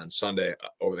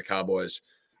over the Cowboys.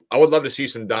 I would love to see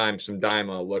some dime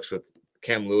looks with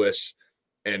Cam Lewis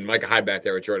and Micah Hyde back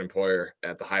there with Jordan Poyer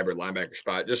at the hybrid linebacker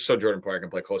spot, just so Jordan Poyer can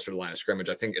play closer to the line of scrimmage.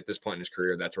 I think at this point in his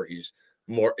career, that's where he's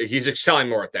excelling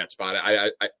more at that spot.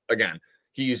 Again,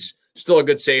 he's still a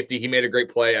good safety. He made a great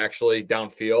play actually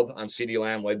downfield on CeeDee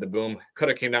Lamb, laid the boom, could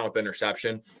have came down with the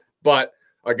interception. But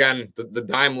again, the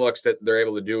dime looks that they're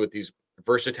able to do with these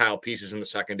versatile pieces in the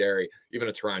secondary, even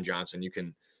a Teron Johnson,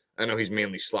 I know he's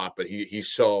mainly slot, but he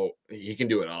can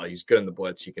do it all. He's good in the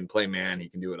blitz. He can play man. He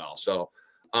can do it all. So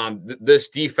this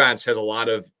defense has a lot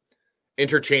of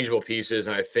interchangeable pieces.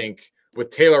 And I think with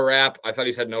Taylor Rapp, I thought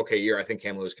he's had an okay year. I think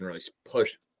Cam Lewis can really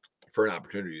push for an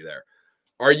opportunity there.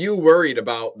 Are you worried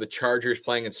about the Chargers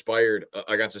playing inspired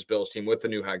against this Bills team with the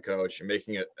new head coach and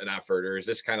making it an effort? Or is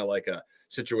this kind of like a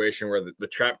situation where the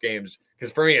trap games,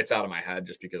 because for me, it's out of my head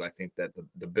just because I think that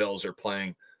the Bills are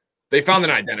playing, they found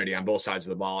an identity on both sides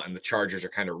of the ball and the Chargers are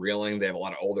kind of reeling. They have a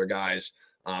lot of older guys.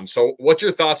 So what's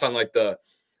your thoughts on like the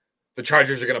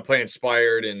Chargers are going to play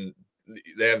inspired and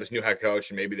they have this new head coach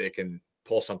and maybe they can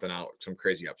pull something out, some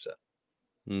crazy upset?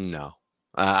 No,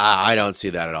 I don't see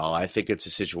that at all. I think it's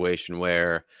a situation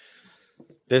where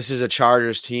this is a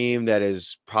Chargers team that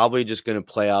is probably just going to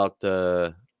play out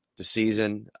the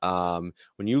season.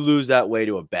 When you lose that way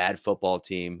to a bad football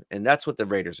team, and that's what the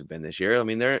Raiders have been this year. I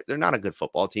mean, they're not a good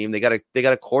football team. They got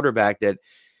a quarterback that,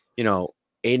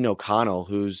 Aiden O'Connell,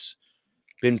 who's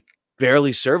been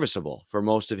barely serviceable for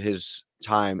most of his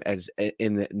time as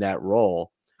in that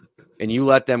role. And you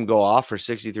let them go off for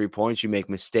 63 points. You make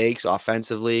mistakes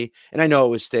offensively. And I know it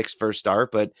was Stick's first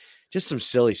start, but just some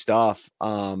silly stuff.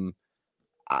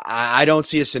 I don't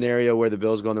see a scenario where the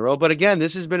Bills go on the road. But again,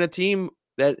 this has been a team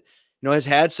that, has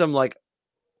had some like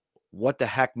what the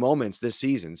heck moments this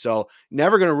season. So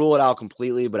never going to rule it out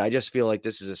completely, but I just feel like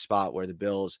this is a spot where the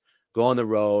Bills go on the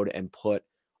road and put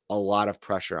a lot of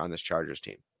pressure on this Chargers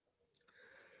team.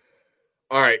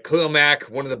 All right, Khalil Mack,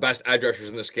 one of the best edge rushers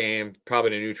in this game,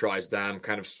 probably to neutralize them.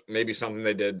 Kind of maybe something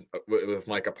they did with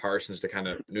Micah Parsons to kind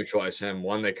of neutralize him.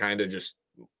 One, they kind of just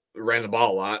ran the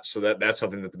ball a lot, so that's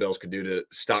something that the Bills could do to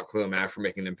stop Khalil Mack from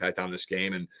making an impact on this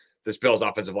game. And this Bills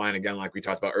offensive line, again, like we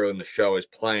talked about earlier in the show, is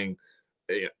playing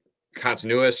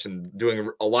continuous and doing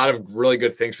a lot of really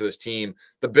good things for this team.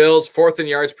 The Bills, 4th in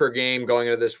yards per game going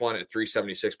into this one at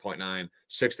 376.9,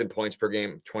 6th in points per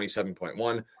game,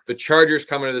 27.1. The Chargers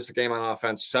coming into this game on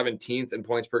offense, 17th in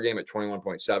points per game at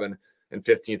 21.7 and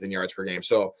 15th in yards per game.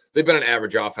 So they've been an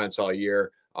average offense all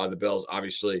year. The Bills,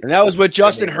 obviously. And that was with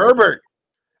Justin Herbert.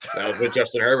 That was with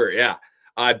Justin Herbert, yeah.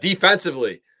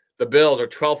 Defensively, the Bills are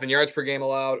 12th in yards per game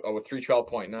allowed with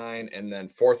 312.9, and then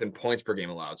 4th in points per game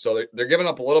allowed. So they're giving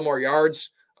up a little more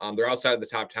yards. They're outside of the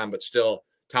top 10, but still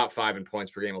top 5 in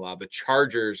points per game allowed. The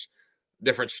Chargers,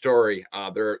 different story.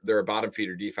 They're a bottom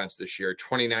feeder defense this year,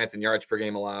 29th in yards per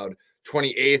game allowed,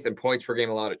 28th in points per game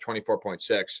allowed at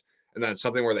 24.6, and then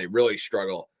something where they really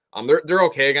struggle. They're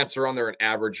okay against the run. They're an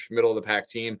average middle of the pack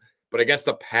team, but against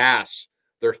the pass,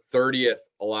 they're 30th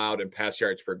allowed in pass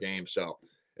yards per game. So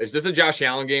is this a Josh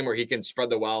Allen game where he can spread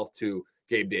the wealth to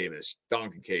Gabe Davis,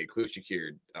 Dalton Kincaid, Khalil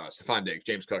Shakir, Stephon Diggs,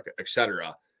 James Cook,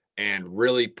 etc., and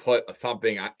really put a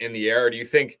thumping in the air? Do you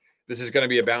think this is going to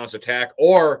be a balanced attack,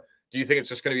 or do you think it's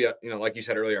just going to be like you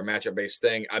said earlier, a matchup-based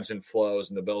thing, ebbs and flows,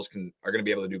 and the Bills are going to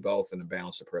be able to do both in a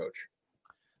balanced approach?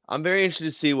 I'm very interested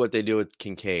to see what they do with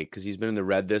Kincaid because he's been in the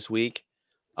red this week.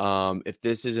 If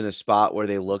this isn't a spot where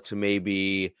they look to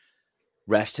maybe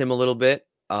rest him a little bit,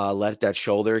 let that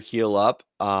shoulder heal up.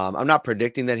 I'm not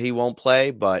predicting that he won't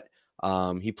play, but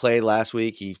he played last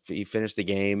week. He finished the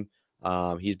game.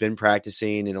 He's been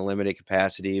practicing in a limited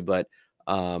capacity, but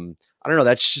I don't know.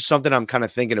 That's just something I'm kind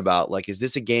of thinking about. Like, is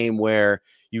this a game where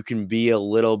you can be a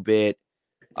little bit,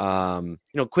 Quentin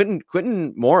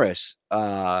Morris,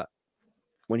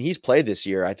 when he's played this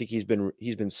year, I think he's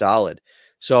been solid.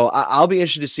 So I'll be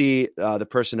interested to see the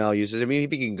personnel uses. I mean,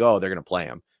 if he can go, they're going to play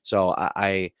him. So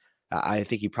I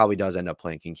think he probably does end up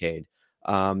playing Kincaid.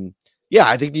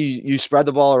 I think you spread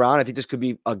the ball around. I think this could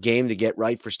be a game to get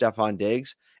right for Stephon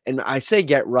Diggs. And I say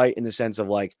get right in the sense of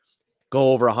like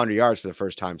go over 100 yards for the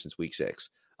first time since week 6.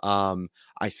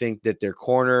 I think that their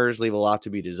corners leave a lot to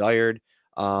be desired.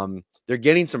 They're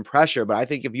getting some pressure, but I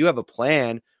think if you have a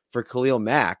plan for Khalil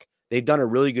Mack, they've done a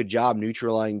really good job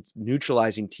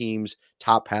neutralizing teams'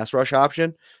 top pass rush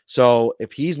option. So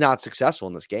if he's not successful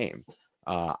in this game,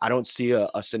 I don't see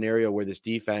a scenario where this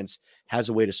defense has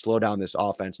a way to slow down this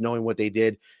offense, knowing what they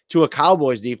did to a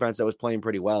Cowboys defense that was playing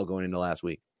pretty well going into last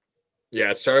week. Yeah,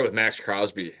 it started with Max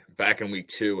Crosby back in week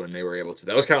 2, and they were able to.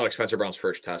 That was kind of like Spencer Brown's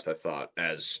first test, I thought,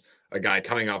 as a guy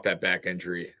coming off that back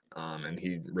injury, and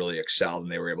he really excelled,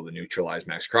 and they were able to neutralize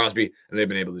Max Crosby, and they've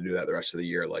been able to do that the rest of the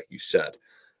year, like you said.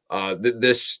 But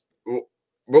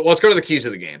let's go to the keys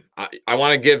of the game. I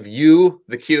want to give you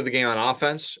the key to the game on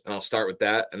offense, and I'll start with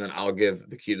that, and then I'll give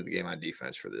the key to the game on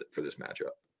defense for this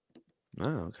matchup.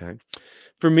 Oh, okay.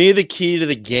 For me, the key to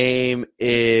the game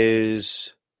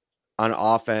is on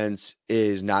offense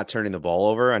is not turning the ball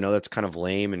over. I know that's kind of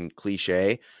lame and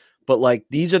cliche, but like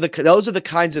those are the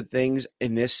kinds of things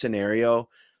in this scenario.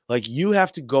 Like you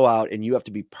have to go out and you have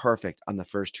to be perfect on the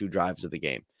first 2 drives of the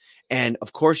game. And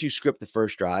of course you script the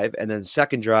first drive, and then the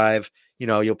second drive,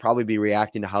 you'll probably be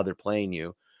reacting to how they're playing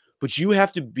you, but you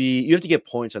have to get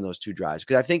points on those 2 drives.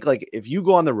 Cause I think like if you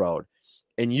go on the road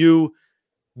and you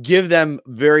give them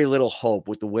very little hope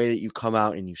with the way that you come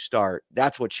out and you start,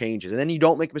 that's what changes. And then you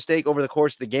don't make a mistake over the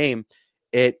course of the game.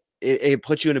 It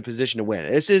puts you in a position to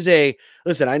win.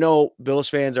 Listen, I know Bills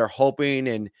fans are hoping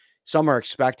and some are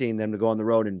expecting them to go on the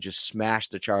road and just smash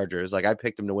the Chargers. Like I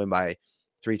picked them to win by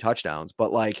 3 touchdowns,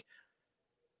 but like,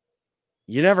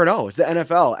 you never know. It's the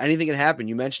NFL. Anything can happen.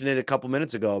 You mentioned it a couple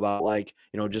minutes ago about like,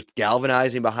 just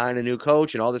galvanizing behind a new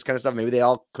coach and all this kind of stuff. Maybe they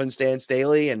all couldn't stand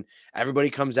Staley and everybody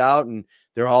comes out and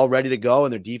they're all ready to go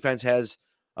and their defense has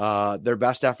their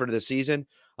best effort of the season.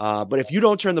 But if you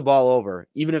don't turn the ball over,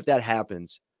 even if that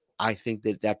happens, I think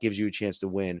that gives you a chance to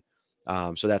win.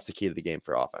 So that's the key to the game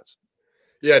for offense.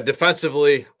 Yeah,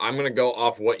 defensively, I'm going to go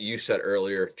off what you said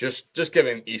earlier. Just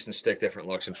giving Easton Stick different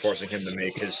looks and forcing him to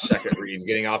make his second read,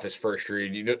 getting off his first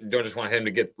read. You don't just want him to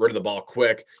get rid of the ball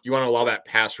quick. You want to allow that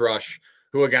pass rush,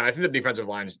 who, again, I think the defensive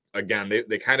lines, again,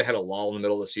 they kind of had a lull in the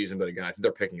middle of the season, but again, I think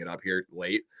they're picking it up here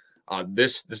late.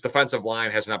 This defensive line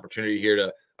has an opportunity here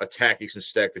to attack Easton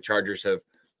Stick. The Chargers have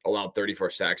allowed 34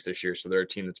 sacks this year, so they're a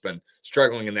team that's been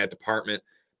struggling in that department.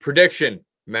 Prediction,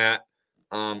 Matt.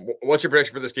 What's your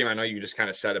prediction for this game? I know you just kind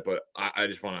of said it, but I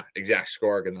just want an exact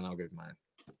score, and then I'll give mine.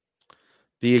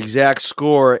 The exact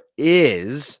score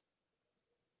is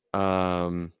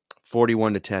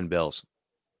 41-10 Bills.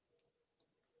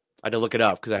 I had to look it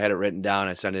up because I had it written down.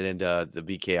 I send it into the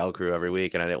BKL crew every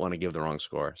week, and I didn't want to give the wrong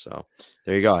score. So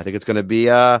there you go. I think it's going to be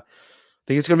a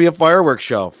fireworks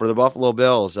show for the Buffalo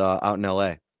Bills out in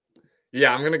LA.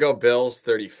 Yeah, I'm going to go Bills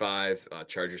 35,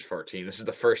 Chargers 14. This is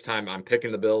the first time I'm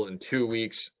picking the Bills in 2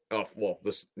 weeks. In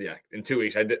 2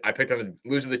 weeks. I picked them to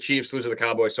lose to the Chiefs, lose to the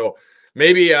Cowboys. So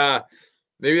maybe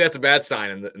that's a bad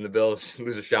sign and the Bills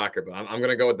lose a shocker. But I'm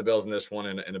going to go with the Bills in this one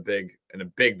in a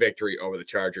big victory over the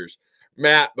Chargers.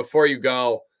 Matt, before you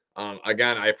go,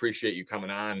 Again, I appreciate you coming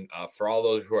on. For all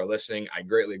those who are listening, I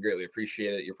greatly, greatly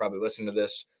appreciate it. You're probably listening to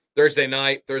this Thursday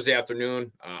night, Thursday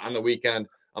afternoon, on the weekend.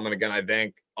 I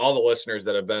thank all the listeners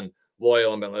that have been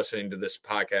loyal and been listening to this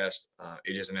podcast,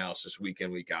 Ages Analysis, week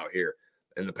in, week out here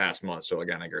in the past month. So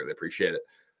again, I greatly appreciate it.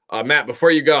 Matt,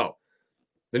 before you go,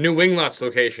 the new Wingnuts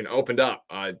location opened up.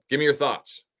 Give me your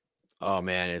thoughts. Oh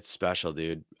man, it's special,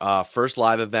 dude. First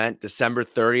live event, December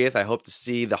 30th. I hope to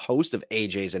see the host of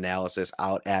AJ's Analysis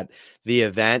out at the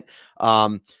event.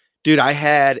 Dude,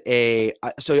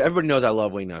 so everybody knows I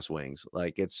love Wingnuts Wings.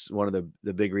 Like, it's one of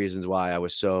the big reasons why I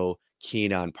was so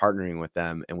keen on partnering with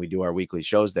them, and we do our weekly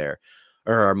shows there,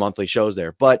 or our monthly shows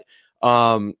there. But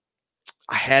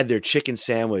I had their chicken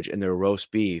sandwich and their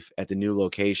roast beef at the new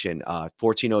location,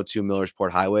 1402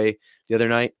 Millersport Highway, the other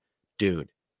night. Dude,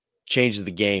 changes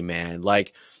the game, man.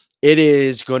 Like, it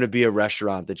is going to be a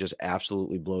restaurant that just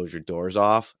absolutely blows your doors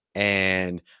off.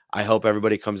 And I hope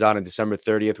everybody comes out on December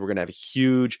 30th. We're going to have a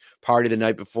huge party the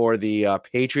night before the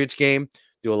Patriots game,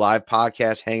 do a live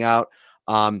podcast, hang out.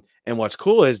 And what's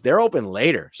cool is they're open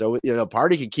later. So, the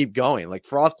party can keep going. Like,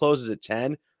 Froth closes at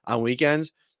 10 on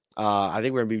weekends. I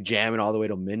think we're going to be jamming all the way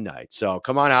till midnight. So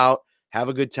come on out, have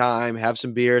a good time, have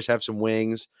some beers, have some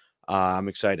wings. I'm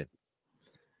excited.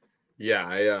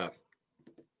 Yeah,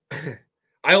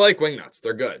 I like Wingnuts.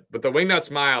 They're good. But the Wingnuts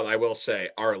Mild, I will say,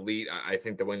 are elite. I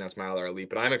think the Wingnuts Mild are elite.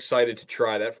 But I'm excited to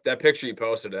try that picture you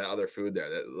posted, that other food there.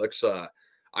 That looks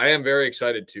I am very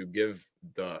excited to give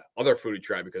the other food a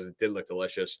try because it did look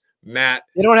delicious. Matt.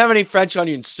 They don't have any French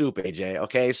onion soup, AJ.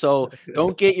 Okay. So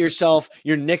don't get yourself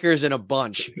your knickers in a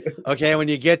bunch. Okay. When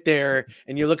you get there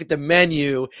and you look at the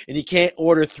menu and you can't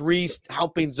order 3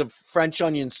 helpings of French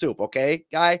onion soup. Okay,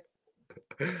 guy?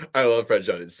 I love French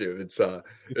onion soup. It's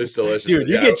delicious. Dude,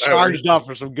 you get charged up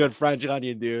for some good French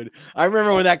onion, dude. I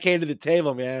remember when that came to the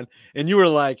table, man, and you were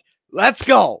like, let's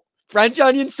go. French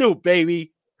onion soup,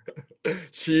 baby.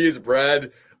 Cheese,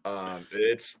 bread.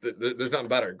 There's nothing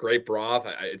better. Great broth.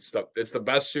 It's the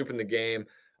best soup in the game.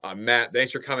 Matt,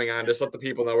 thanks for coming on. Just let the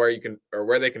people know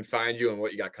where they can find you and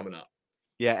what you got coming up.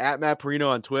 Yeah, at Matt Parrino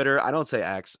on Twitter. I don't say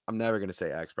X. I'm never gonna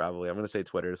say X. Probably. I'm gonna say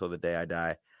Twitter until the day I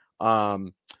die.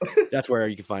 That's where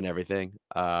you can find everything.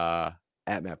 At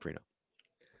Matt Parrino.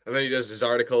 And then he does his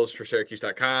articles for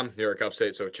Syracuse.com, New York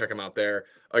Upstate. So check him out there.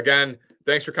 Again,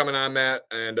 thanks for coming on, Matt.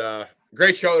 And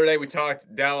great show today. We talked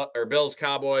Bills,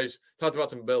 Cowboys, talked about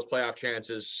some Bills playoff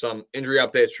chances, some injury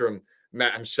updates from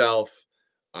Matt himself.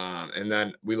 And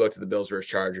then we looked at the Bills versus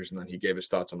Chargers, and then he gave his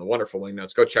thoughts on the wonderful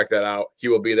Wingnuts. Go check that out. He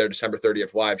will be there December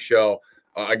 30th live show.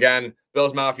 Again,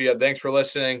 Bills Mafia, thanks for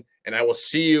listening. And I will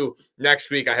see you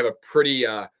next week. I have a pretty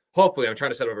hopefully, I'm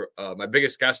trying to set up my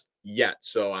biggest guest yet.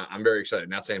 So I'm very excited.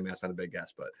 Not saying Matt's not a big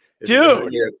guest, but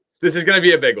dude, this is going to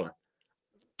be a big one.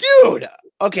 Dude,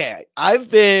 okay. I've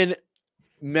been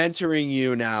mentoring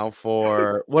you now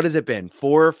for, what has it been?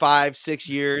 4, 5, 6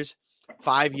 years,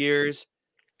 5 years.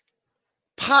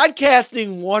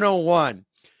 Podcasting 101.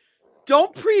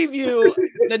 Don't preview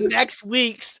the next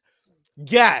week's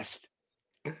guest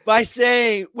by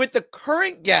saying, with the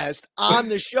current guest on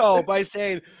the show, by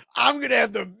saying, I'm going to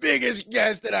have the biggest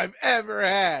guest that I've ever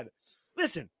had.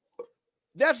 Listen,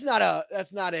 that's not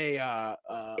a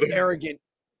arrogant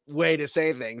way to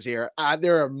say things here.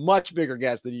 There are much bigger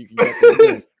guests than you can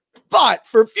get. But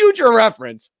for future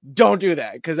reference, don't do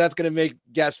that, because that's going to make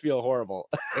guests feel horrible.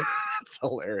 It's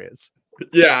hilarious.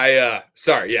 Yeah,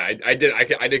 sorry. Yeah, I did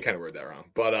kind of word that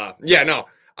wrong. But yeah, no.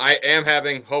 I am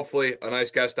having, hopefully, a nice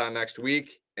guest on next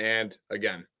week. And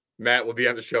again, Matt will be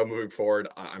on the show moving forward,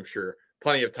 I'm sure,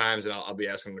 plenty of times, and I'll be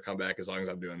asking him to come back as long as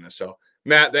I'm doing this. So,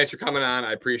 Matt, thanks for coming on.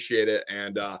 I appreciate it.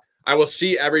 And I will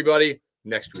see everybody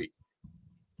next week.